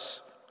deliver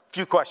us. A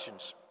few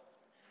questions.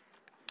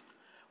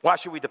 Why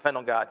should we depend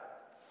on God?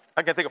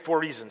 I can think of 4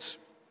 reasons.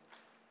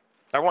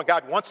 Number one,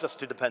 God wants us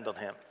to depend on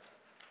him.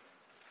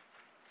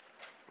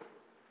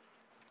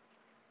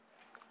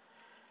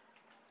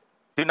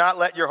 Do not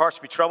let your hearts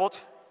be troubled.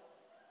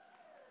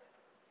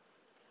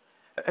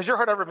 Has your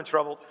heart ever been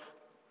troubled?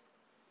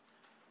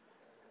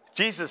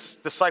 Jesus'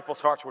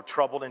 disciples' hearts were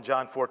troubled in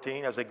John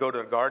 14 as they go to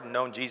the garden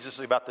knowing Jesus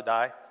is about to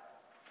die.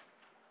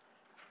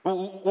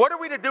 What are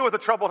we to do with a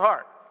troubled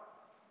heart?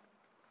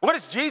 What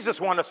does Jesus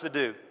want us to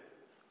do?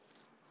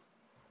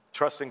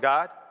 Trust in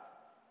God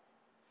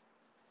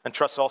and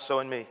trust also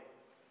in me.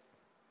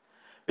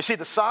 You see,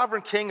 the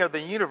sovereign King of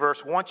the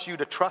universe wants you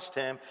to trust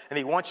him, and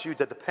he wants you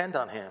to depend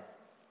on him.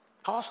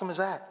 How awesome is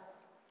that?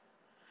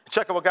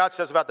 Check out what God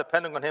says about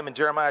depending on him in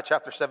Jeremiah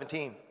chapter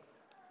 17.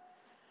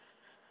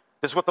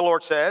 This is what the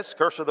Lord says.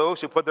 Cursed are those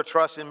who put their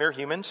trust in mere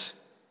humans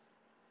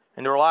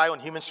and to rely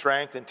on human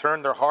strength and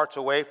turn their hearts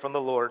away from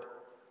the Lord.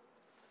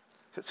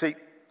 See,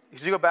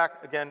 as you go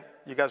back again,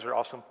 you guys are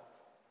awesome.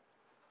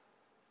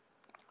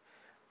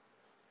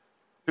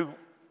 Who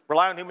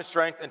rely on human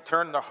strength and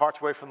turn their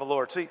hearts away from the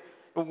Lord. See,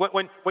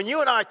 when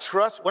you and I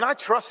trust, when I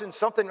trust in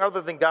something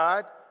other than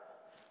God,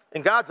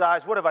 in God's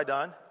eyes, what have I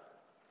done?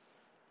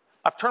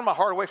 I've turned my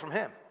heart away from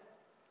him.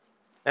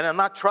 And I'm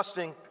not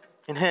trusting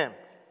in him.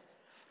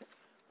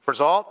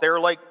 Result, they are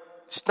like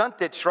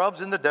stunted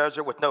shrubs in the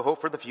desert with no hope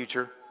for the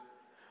future.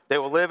 They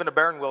will live in a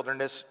barren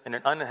wilderness in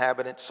an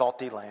uninhabited,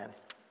 salty land.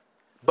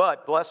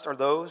 But blessed are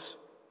those,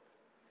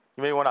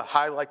 you may want to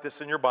highlight this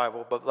in your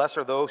Bible, but blessed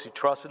are those who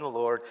trust in the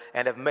Lord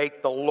and have made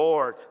the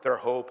Lord their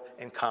hope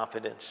and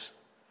confidence.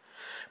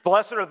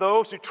 Blessed are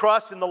those who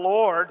trust in the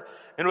Lord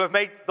and who have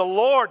made the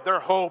Lord their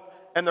hope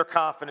and their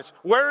confidence.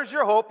 Where is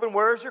your hope and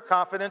where is your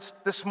confidence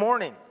this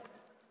morning?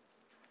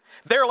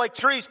 They're like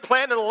trees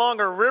planted along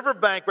a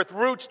riverbank with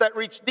roots that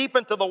reach deep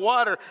into the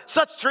water.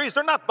 Such trees,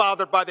 they're not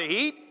bothered by the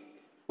heat.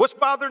 What's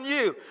bothering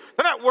you?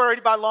 They're not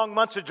worried by long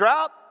months of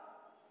drought.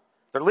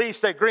 Their leaves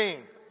stay green,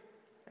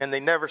 and they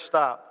never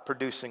stop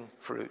producing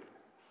fruit.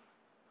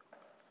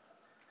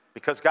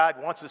 Because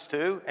God wants us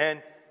to,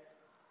 and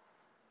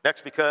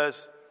next,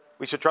 because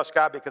we should trust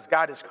God because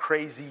God is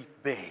crazy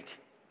big.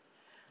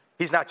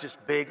 He's not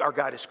just big, our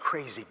God is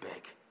crazy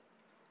big.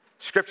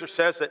 Scripture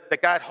says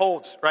that God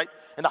holds, right,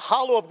 in the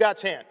hollow of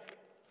God's hand.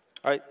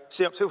 All right,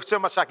 see how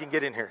much I can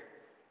get in here.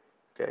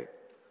 Okay,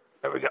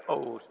 there we go.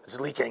 Oh, it's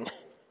leaking.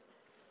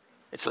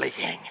 It's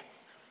leaking.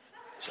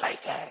 It's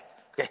leaking.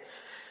 Okay,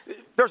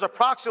 there's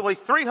approximately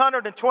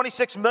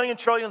 326 million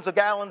trillions of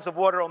gallons of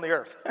water on the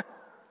earth.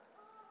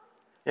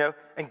 You know,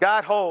 and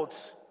God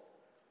holds.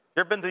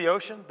 You ever been to the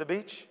ocean, the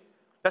beach?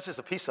 That's just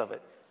a piece of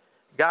it.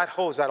 God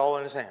holds that all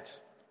in his hands.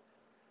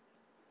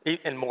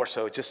 And more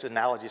so, just an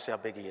analogy, see how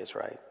big he is,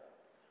 right?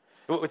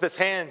 With his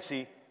hands,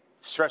 he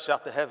stretched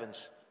out the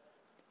heavens.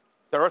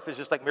 The earth is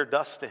just like mere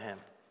dust to him.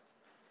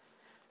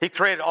 He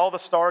created all the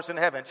stars in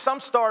heaven. Some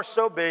stars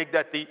so big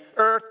that the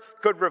earth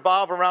could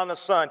revolve around the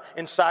sun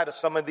inside of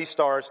some of these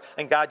stars,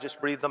 and God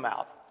just breathed them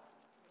out.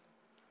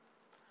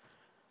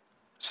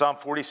 Psalm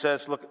 40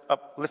 says, "Look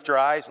up, lift your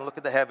eyes and look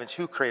at the heavens.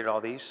 Who created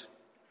all these?"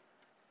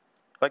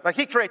 Like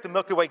he created the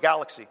Milky Way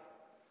galaxy. You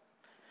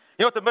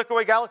know what the Milky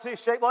Way galaxy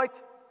is shaped like?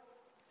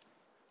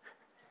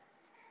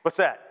 What's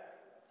that?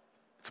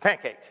 It's a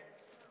pancake.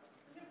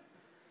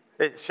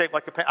 It's shaped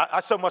like a pancake.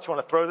 I so much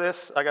want to throw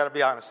this, I got to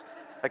be honest,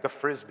 like a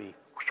Frisbee.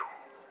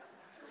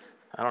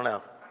 I don't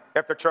know.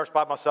 After church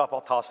by myself,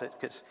 I'll toss it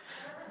because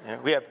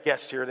we have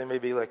guests here. They may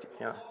be like,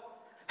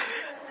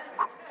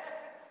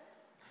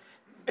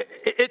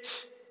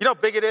 It's, you know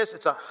how big it is?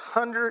 It's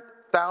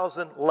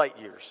 100,000 light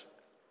years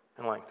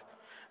in length.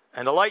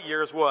 And a light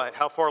year is what?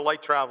 How far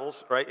light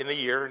travels, right, in a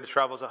year. And it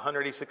travels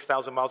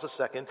 186,000 miles a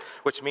second,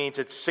 which means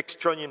it's 6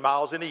 trillion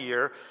miles in a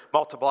year.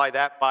 Multiply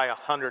that by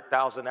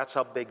 100,000. That's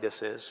how big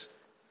this is.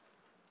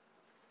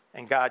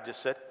 And God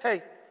just said,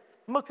 hey,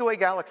 Milky Way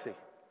galaxy.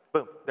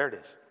 Boom, there it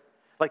is.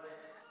 Like,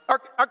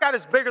 our God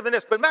is bigger than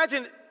this. But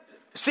imagine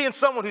seeing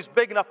someone who's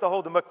big enough to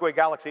hold the Milky Way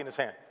galaxy in his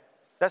hand.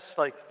 That's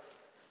like,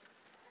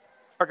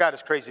 our God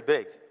is crazy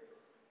big.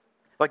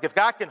 Like, if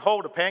God can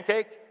hold a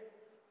pancake,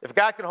 if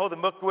God can hold the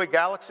Milky Way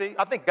galaxy,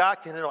 I think God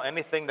can handle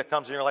anything that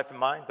comes in your life and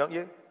mine, don't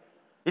you?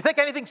 You think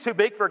anything's too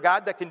big for a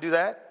God that can do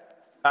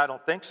that? I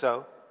don't think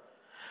so.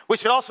 We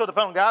should also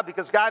depend on God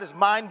because God is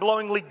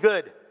mind-blowingly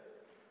good.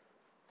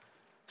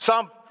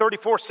 Psalm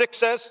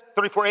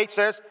 34:8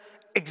 says,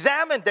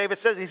 examine, David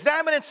says,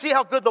 examine and see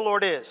how good the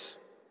Lord is.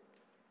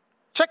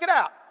 Check it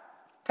out.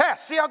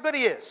 Test, see how good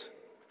he is.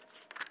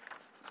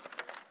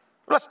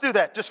 Let's do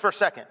that just for a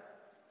second.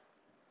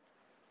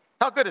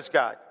 How good is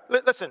God?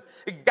 Listen,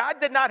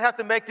 God did not have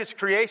to make his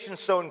creation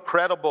so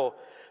incredible,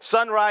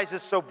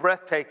 sunrises so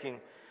breathtaking,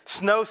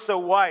 snow so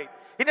white.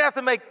 He didn't have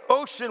to make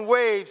ocean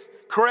waves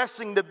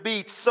caressing the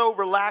beach so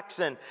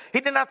relaxing. He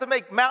didn't have to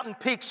make mountain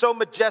peaks so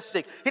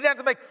majestic. He didn't have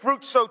to make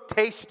fruit so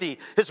tasty.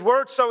 His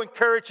word so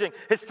encouraging.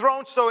 His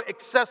throne so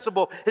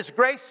accessible. His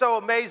grace so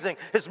amazing.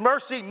 His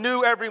mercy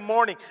new every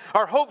morning.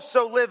 Our hope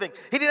so living.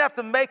 He didn't have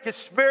to make his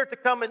spirit to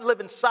come and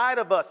live inside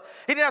of us.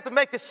 He didn't have to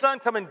make his son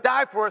come and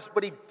die for us,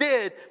 but he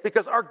did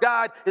because our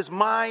God is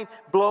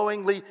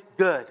mind-blowingly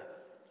good.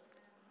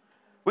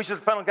 We should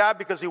depend on God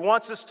because he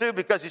wants us to,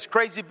 because he's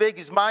crazy big,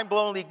 he's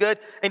mind-blowingly good,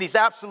 and he's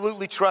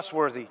absolutely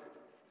trustworthy.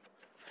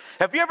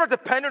 Have you ever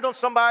depended on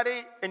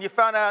somebody and you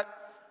found out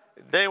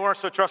they weren't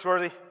so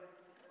trustworthy?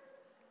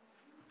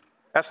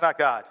 That's not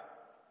God.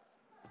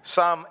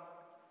 Psalm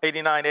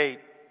 89:8.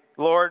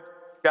 Lord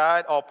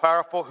God,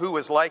 all-powerful, who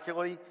is like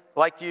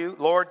you?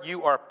 Lord,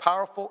 you are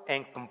powerful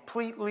and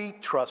completely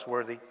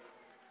trustworthy.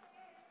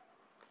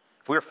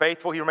 If we are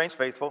faithful, he remains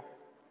faithful.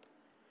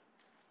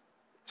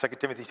 2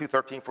 Timothy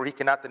 2:13, for he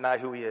cannot deny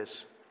who he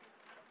is.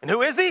 And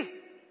who is he?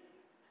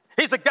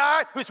 He's a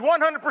God who's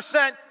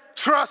 100%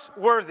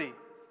 trustworthy.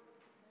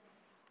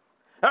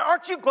 Now,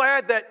 aren't you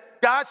glad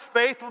that God's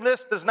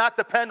faithfulness does not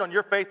depend on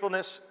your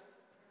faithfulness?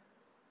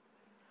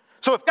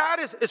 So if God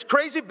is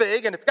crazy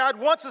big, and if God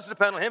wants us to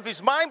depend on him, if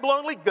he's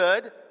mind-blowingly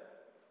good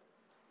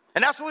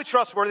and absolutely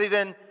trustworthy,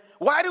 then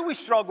why do we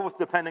struggle with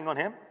depending on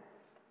him?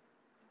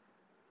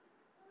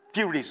 A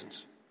few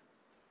reasons.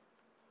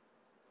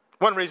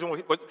 One reason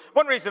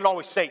is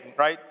always Satan,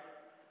 right?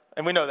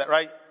 And we know that,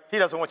 right? He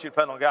doesn't want you to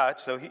depend on God,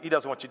 so he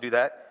doesn't want you to do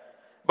that.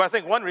 But I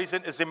think one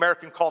reason is the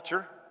American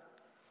culture.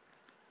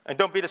 And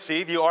don't be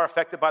deceived, you are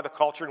affected by the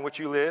culture in which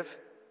you live.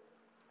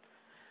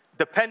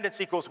 Dependence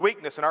equals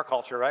weakness in our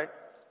culture, right?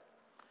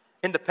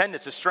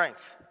 Independence is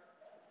strength,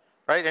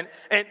 right?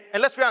 And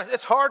let's be honest,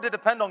 it's hard to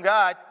depend on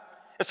God.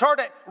 It's hard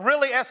to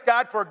really ask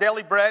God for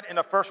daily bread in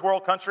a first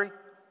world country.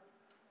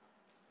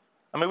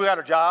 I mean, we got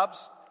our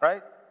jobs,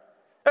 right?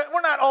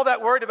 We're not all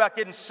that worried about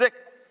getting sick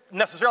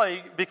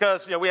necessarily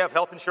because we have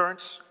health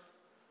insurance.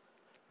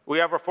 We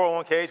have our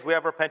 401ks. We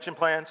have our pension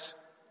plans.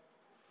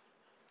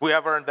 We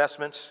have our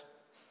investments,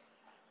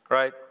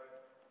 right?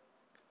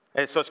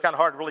 And so it's kind of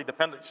hard to really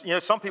depend.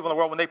 Some people in the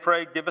world, when they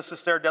pray, give us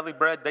this daily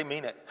bread, they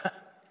mean it.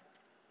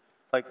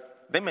 Like,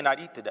 they may not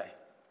eat today.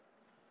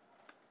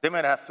 They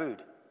may not have food.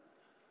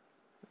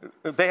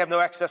 They have no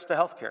access to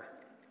health care.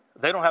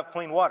 They don't have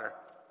clean water.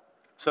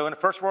 So in a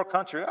first world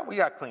country, we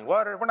got clean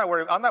water.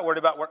 I'm not worried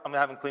about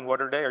having clean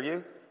water today. Are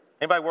you?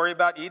 Anybody worry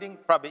about eating?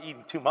 Probably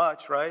eating too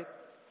much, right?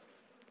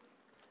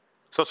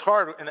 So it's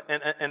hard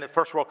in a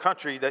first world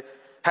country that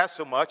has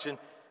so much. And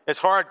it's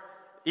hard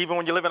even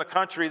when you live in a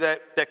country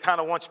that kind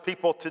of wants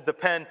people to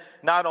depend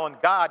not on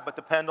God, but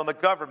depend on the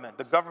government.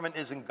 The government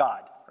isn't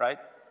God, right?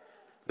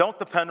 Don't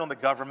depend on the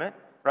government,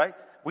 right?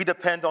 We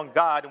depend on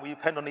God and we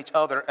depend on each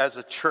other as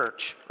a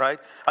church, right?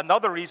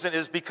 Another reason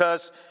is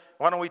because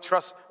why don't we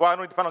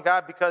depend on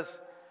God? Because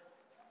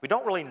we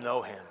don't really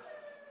know him.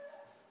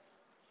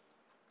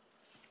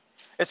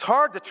 It's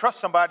hard to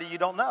trust somebody you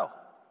don't know.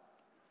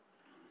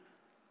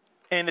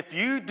 And if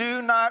you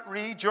do not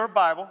read your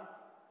Bible,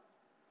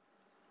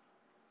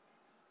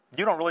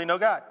 you don't really know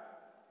God.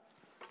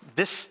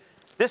 This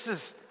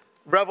is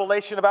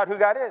revelation about who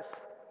God is,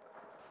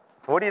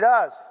 what he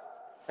does,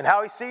 and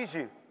how he sees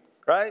you,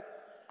 right?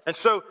 And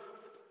so,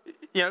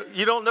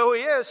 you don't know who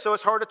he is, so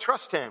it's hard to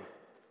trust him.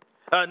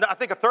 I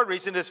think a third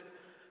reason is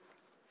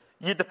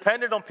you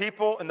depended on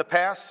people in the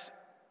past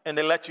and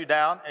they let you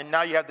down, and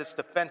now you have this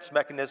defense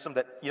mechanism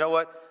that, you know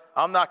what,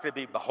 I'm not going to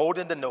be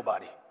beholden to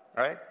nobody,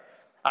 right?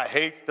 I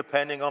hate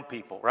depending on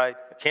people, right?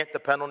 I can't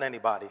depend on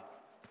anybody.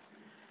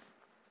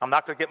 I'm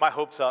not going to get my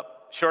hopes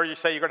up. Sure, you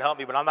say you're going to help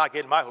me, but I'm not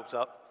getting my hopes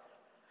up.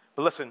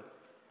 But listen,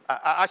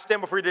 I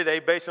stand before you today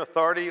based on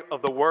authority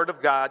of the Word of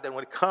God that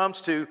when it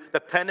comes to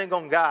depending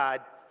on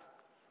God,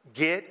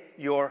 get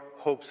your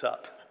hopes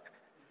up.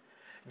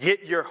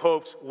 Get your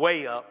hopes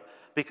way up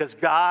because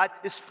God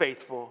is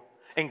faithful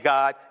and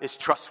God is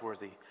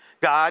trustworthy.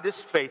 God is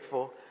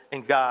faithful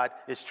and God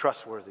is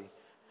trustworthy.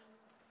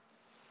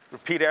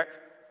 Repeat it.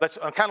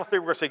 On count of three,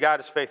 we're going to say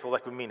God is faithful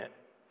like we mean it.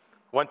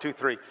 1, 2,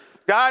 3.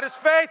 God is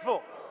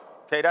faithful.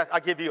 Okay, I'll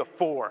give you a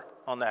 4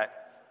 on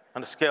that,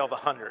 on the scale of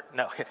 100.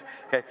 No,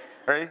 okay,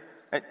 ready?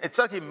 It's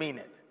like you mean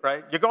it,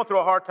 right? You're going through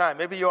a hard time.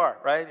 Maybe you are,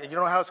 right? And you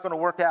don't know how it's going to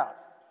work out.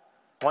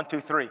 1,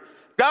 2, 3.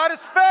 God is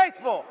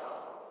faithful.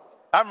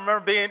 I remember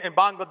being in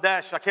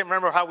Bangladesh. I can't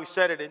remember how we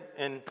said it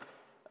in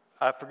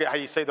I forget how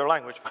you say their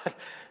language, but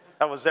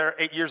I was there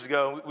 8 years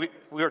ago. We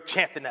were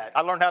chanting that.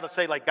 I learned how to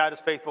say, like, God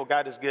is faithful,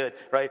 God is good,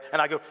 right? And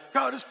I go,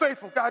 God is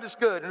faithful, God is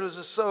good. And it was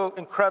just so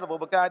incredible,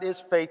 but God is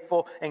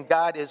faithful and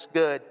God is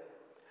good.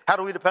 How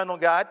do we depend on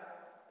God?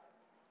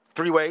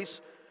 3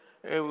 ways.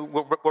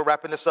 We're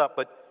wrapping this up,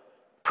 but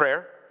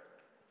prayer,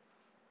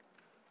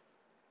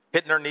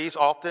 hitting our knees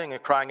often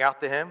and crying out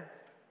to him.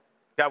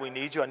 God, we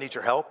need you. I need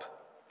your help.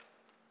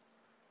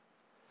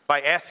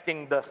 By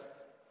asking the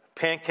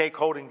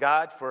pancake-holding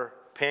God for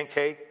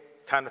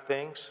pancake kind of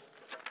things.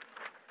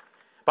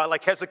 By,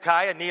 like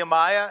Hezekiah,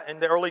 Nehemiah, and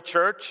the early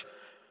church,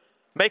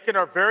 making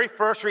our very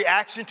first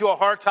reaction to a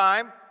hard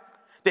time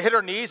to hit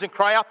our knees and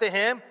cry out to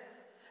him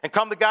and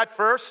come to God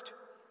first,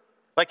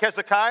 like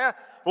Hezekiah?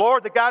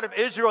 Lord, the God of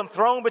Israel,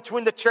 enthroned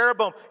between the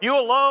cherubim, you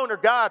alone are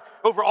God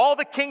over all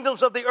the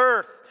kingdoms of the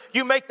earth.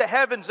 You make the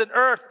heavens and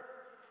earth.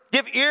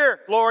 Give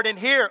ear, Lord, and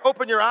hear.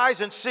 Open your eyes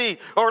and see.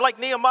 Or like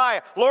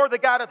Nehemiah, Lord, the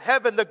God of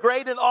heaven, the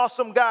great and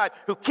awesome God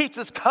who keeps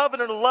his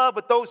covenant of love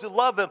with those who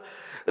love him.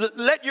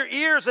 Let your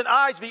ears and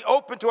eyes be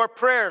open to our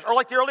prayers. Or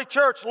like the early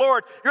church,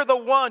 Lord, you're the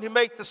one who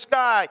made the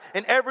sky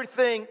and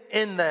everything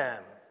in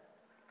them.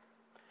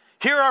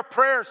 Hear our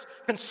prayers.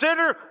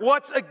 Consider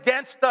what's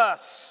against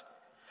us.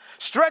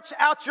 Stretch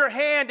out your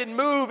hand and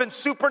move in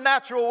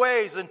supernatural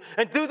ways and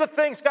do the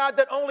things, God,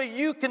 that only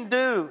you can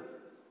do.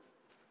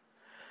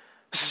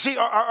 See,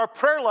 our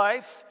prayer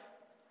life,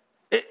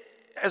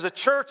 as a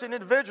church and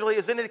individually,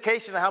 is an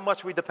indication of how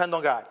much we depend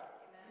on God.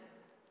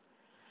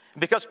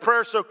 Because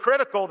prayer is so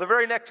critical, the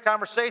very next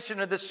conversation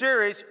in this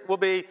series will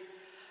be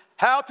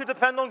how to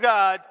depend on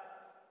God,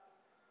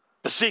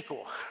 the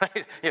sequel,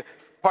 right?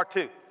 Part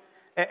 2,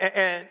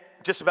 and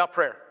just about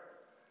prayer.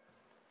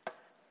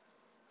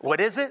 What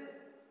is it?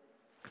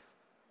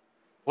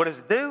 What does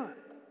it do?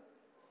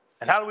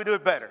 And how do we do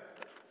it better?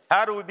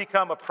 How do we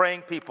become a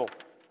praying people,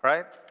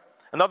 right?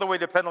 Another way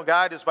to depend on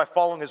God is by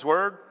following his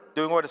word,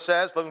 doing what it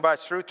says, living by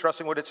its truth,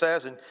 trusting what it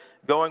says, and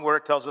going where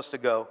it tells us to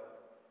go.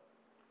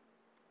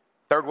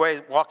 Third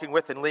way, walking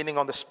with and leaning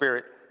on the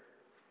Spirit.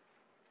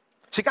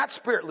 See, God's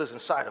Spirit lives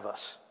inside of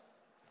us.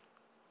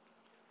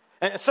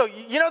 And so,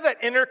 you know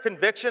that inner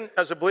conviction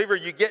as a believer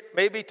you get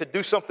maybe to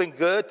do something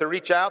good, to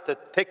reach out, to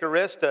take a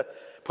risk, to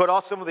put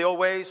off some of the old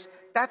ways?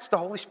 That's the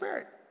Holy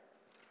Spirit.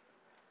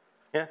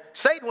 Yeah.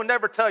 Satan will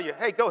never tell you,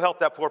 hey, go help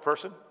that poor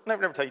person.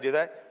 Never tell you to do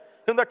that.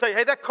 He'll never tell you,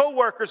 hey, that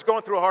coworker's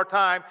going through a hard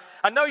time.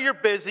 I know you're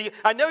busy.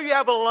 I know you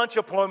have a lunch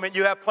appointment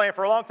you have planned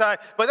for a long time,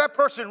 but that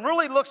person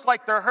really looks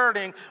like they're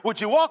hurting. Would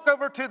you walk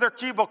over to their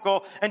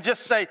cubicle and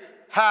just say,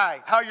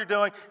 hi, how you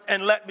doing?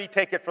 And let me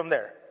take it from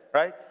there,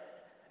 right?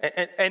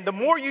 And the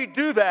more you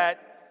do that,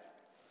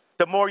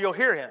 the more you'll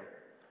hear him.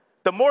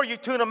 The more you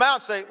tune him out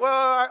and say,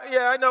 well,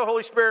 yeah, I know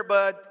Holy Spirit,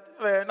 but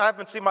man, I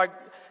haven't seen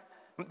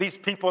these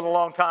people in a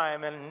long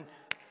time, and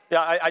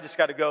yeah, I just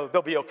got to go.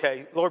 They'll be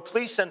okay. Lord,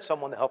 please send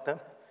someone to help them.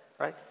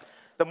 Right?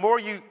 The more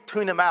you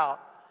tune him out,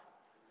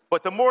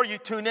 but the more you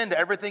tune into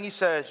everything he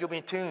says, you'll be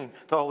in tune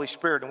to the Holy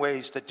Spirit in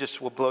ways that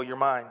just will blow your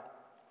mind.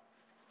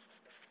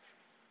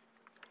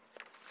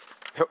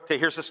 Okay,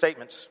 here's the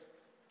statements.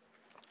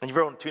 And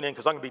you're going to tune in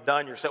because I'm going to be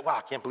done. You're saying, wow,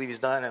 I can't believe he's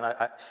done, and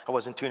I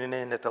wasn't tuning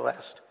in at the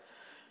last.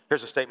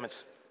 Here's the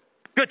statements.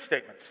 Good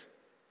statements.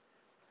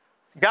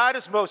 God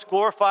is most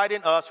glorified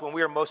in us when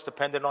we are most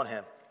dependent on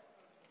him.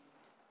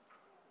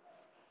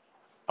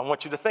 I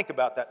want you to think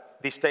about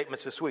these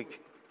statements this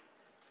week.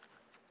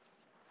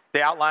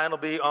 The outline will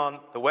be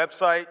on the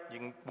website. You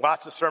can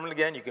watch the sermon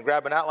again. You can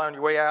grab an outline on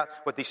your way out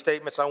with these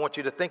statements. I want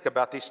you to think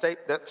about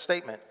that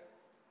statement.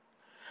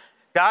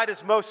 God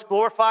is most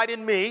glorified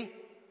in me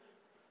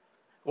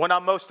when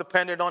I'm most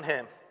dependent on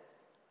him.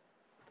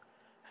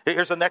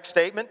 Here's the next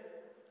statement.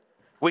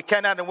 We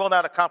cannot and will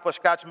not accomplish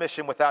God's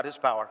mission without his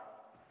power.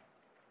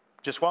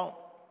 Just won't.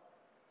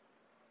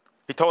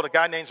 He told a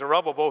guy named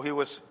Zerubbabel who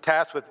was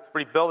tasked with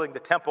rebuilding the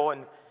temple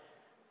and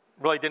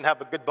really didn't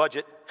have a good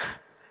budget.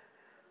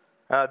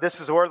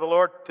 This is the word of the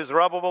Lord to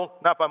Zerubbabel,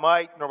 not by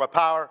might nor by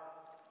power,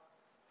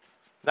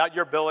 not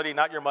your ability,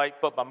 not your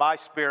might, but by my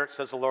Spirit,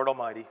 says the Lord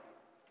Almighty.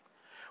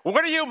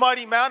 What are you,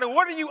 mighty mountain?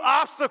 What are you,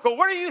 obstacle?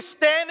 What are you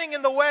standing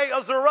in the way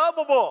of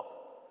Zerubbabel?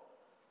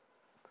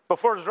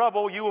 Before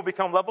Zerubbabel, you will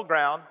become level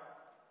ground.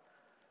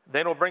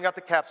 Then we'll bring out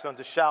the capstones,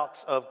 the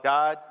shouts of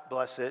God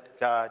bless it,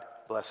 God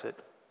bless it.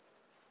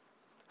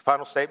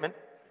 Final statement.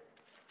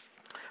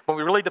 When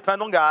we really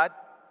depend on God,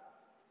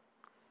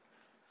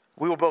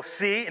 we will both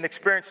see and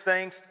experience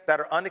things that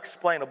are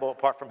unexplainable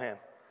apart from him.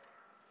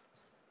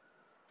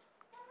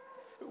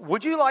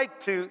 Would you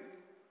like to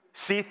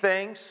see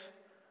things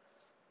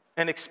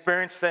and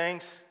experience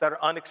things that are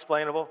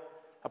unexplainable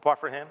apart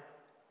from him?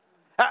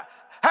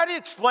 How do you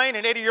explain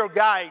an 80-year-old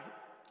guy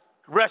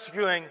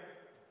rescuing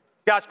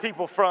God's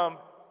people from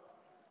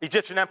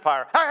Egyptian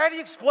empire? How do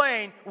you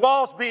explain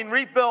walls being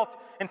rebuilt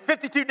in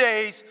 52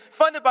 days,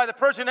 funded by the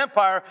Persian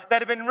Empire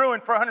that had been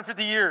ruined for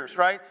 150 years,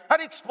 right? How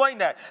do you explain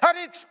that? How do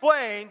you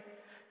explain,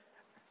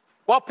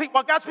 while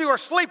God's people are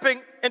sleeping,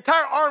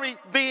 entire army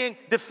being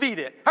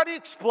defeated? How do you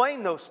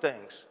explain those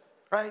things,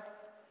 right?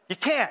 You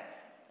can't,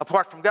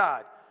 apart from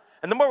God.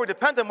 And the more we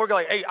depend on him, we're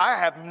going like, hey, I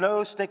have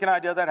no stinking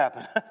idea that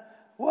happened.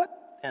 What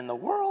in the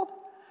world?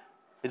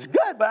 It's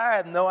good, but I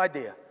have no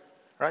idea,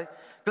 right?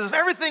 Because if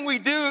everything we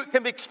do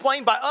can be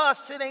explained by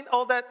us, it ain't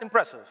all that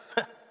impressive.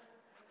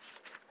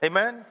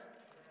 Amen?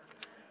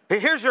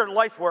 Here's your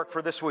life work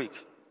for this week,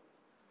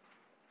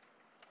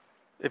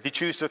 if you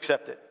choose to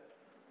accept it.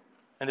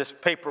 And this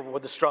paper will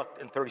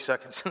destruct in 30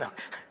 seconds. No.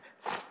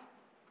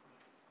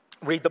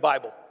 Read the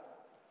Bible.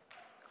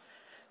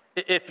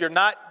 If you're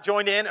not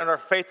joined in and our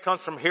faith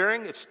comes from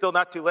hearing, it's still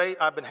not too late.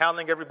 I've been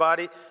hounding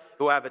everybody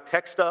who I have a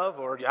text of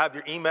or you have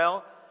your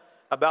email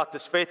about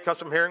this faith comes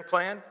from hearing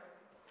plan.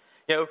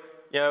 You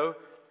know,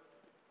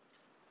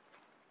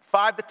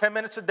 5 to 10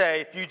 minutes a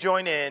day, if you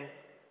join in,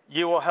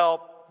 you will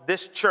help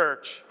this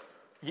church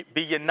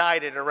be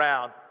united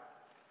around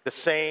the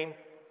same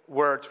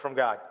words from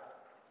God.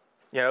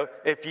 You know,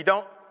 if you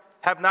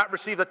have not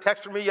received a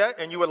text from me yet,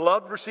 and you would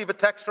love to receive a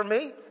text from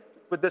me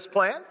with this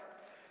plan,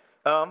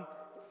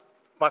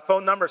 my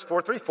phone number is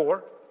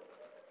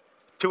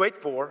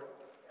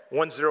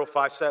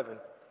 434-284-1057.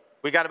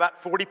 We got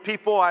about 40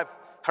 people I've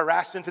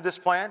harassed into this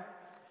plan,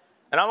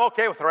 and I'm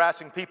okay with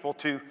harassing people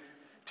to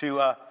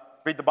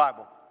read the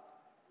Bible.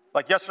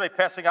 Like yesterday,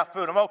 passing out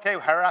food, I'm okay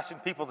with harassing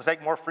people to take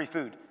more free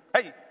food.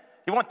 Hey,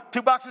 you want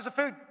 2 boxes of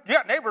food? You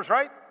got neighbors,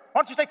 right?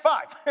 Why don't you take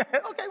 5?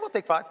 Okay, we'll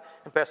take 5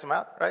 and pass them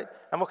out, right?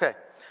 I'm okay.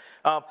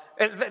 And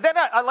then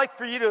I'd like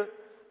for you to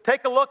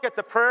take a look at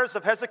the prayers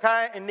of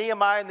Hezekiah and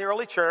Nehemiah in the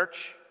early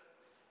church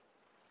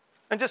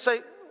and just say,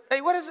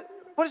 hey, what is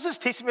this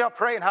teaching me about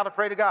praying and how to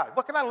pray to God?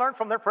 What can I learn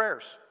from their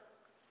prayers?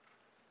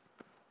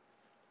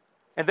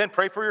 And then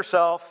pray for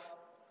yourself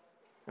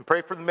and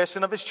pray for the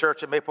mission of his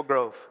church at Maple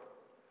Grove.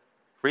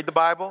 Read the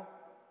Bible,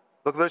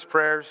 look at those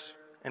prayers,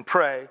 and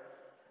pray.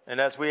 And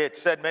as we had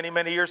said many,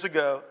 many years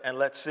ago, and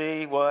let's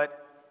see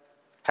what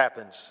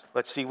happens.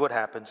 Let's see what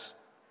happens.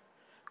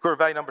 Core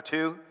value number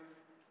 2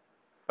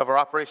 of our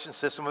operation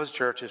system of the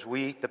church is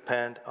we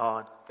depend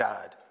on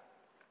God.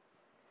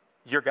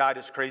 Your God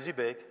is crazy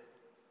big.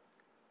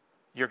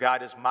 Your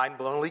God is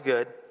mind-blowingly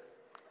good.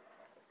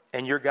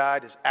 And your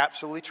God is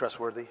absolutely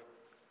trustworthy.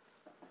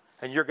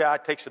 And your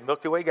God takes the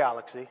Milky Way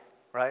galaxy,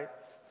 right?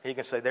 And you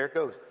can say, there it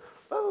goes.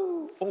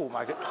 Oh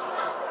my God.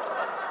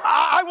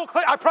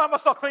 I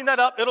promise I'll clean that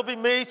up. It'll be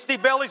me.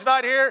 Steve Bailey's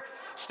not here.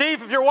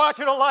 Steve, if you're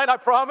watching online, I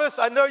promise.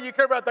 I know you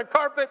care about the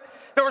carpet.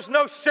 There was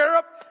no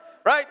syrup,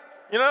 right?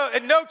 You know,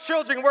 and no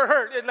children were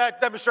hurt in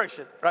that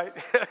demonstration, right?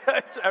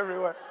 It's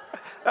everywhere.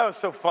 That was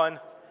so fun.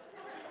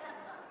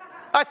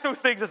 I threw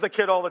things as a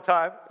kid all the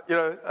time. You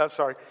know, I'm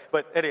sorry.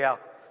 But anyhow,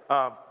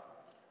 I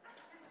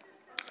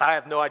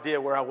have no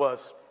idea where I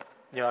was.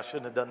 You know, I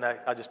shouldn't have done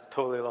that. I just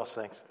totally lost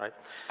things, right?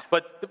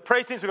 But the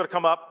praise teams are going to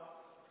come up.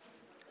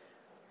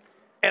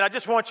 And I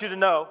just want you to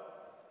know,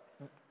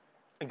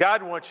 and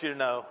God wants you to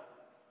know,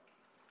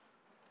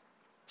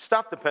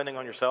 stop depending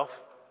on yourself.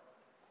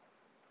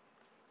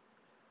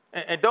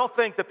 And don't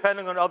think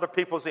depending on other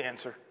people is the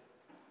answer.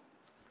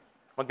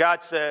 When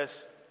God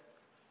says,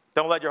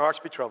 don't let your hearts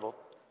be troubled,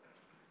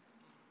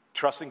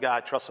 trust in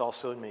God, trust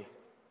also in me.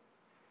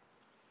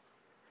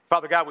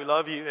 Father God, we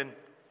love you, and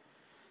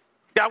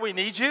God, we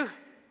need you.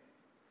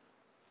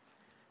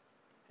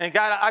 And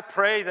God, I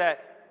pray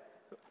that,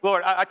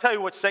 Lord, I tell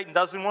you what Satan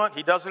doesn't want.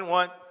 He doesn't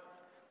want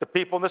the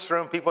people in this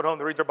room, people at home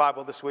to read their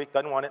Bible this week.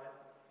 Doesn't want it.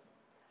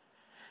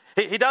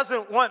 He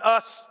doesn't want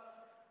us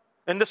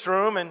in this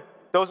room and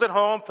those at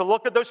home to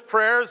look at those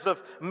prayers of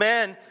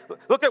men.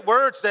 Look at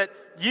words that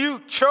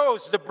you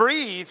chose to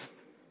breathe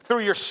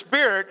through your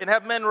spirit and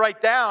have men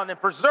write down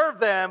and preserve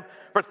them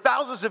for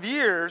thousands of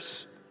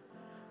years.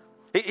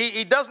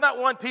 He does not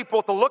want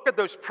people to look at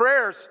those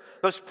prayers,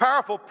 those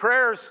powerful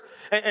prayers,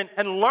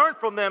 and learn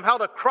from them how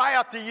to cry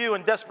out to you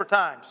in desperate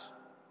times.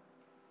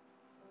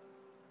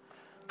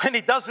 And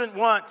he doesn't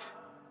want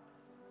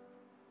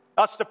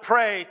us to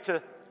pray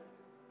to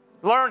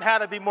learn how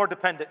to be more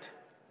dependent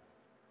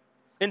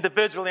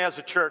individually as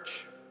a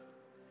church.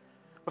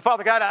 But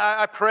Father God,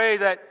 I pray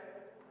that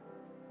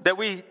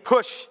we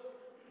push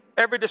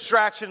every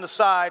distraction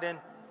aside,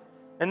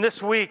 and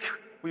this week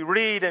we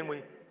read and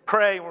we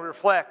pray and we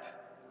reflect,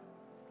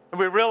 and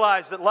we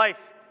realize that life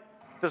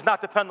does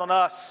not depend on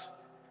us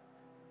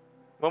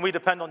when we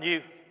depend on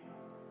you.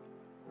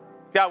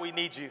 God, we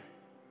need you.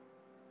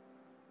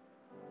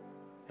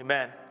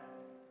 Amen.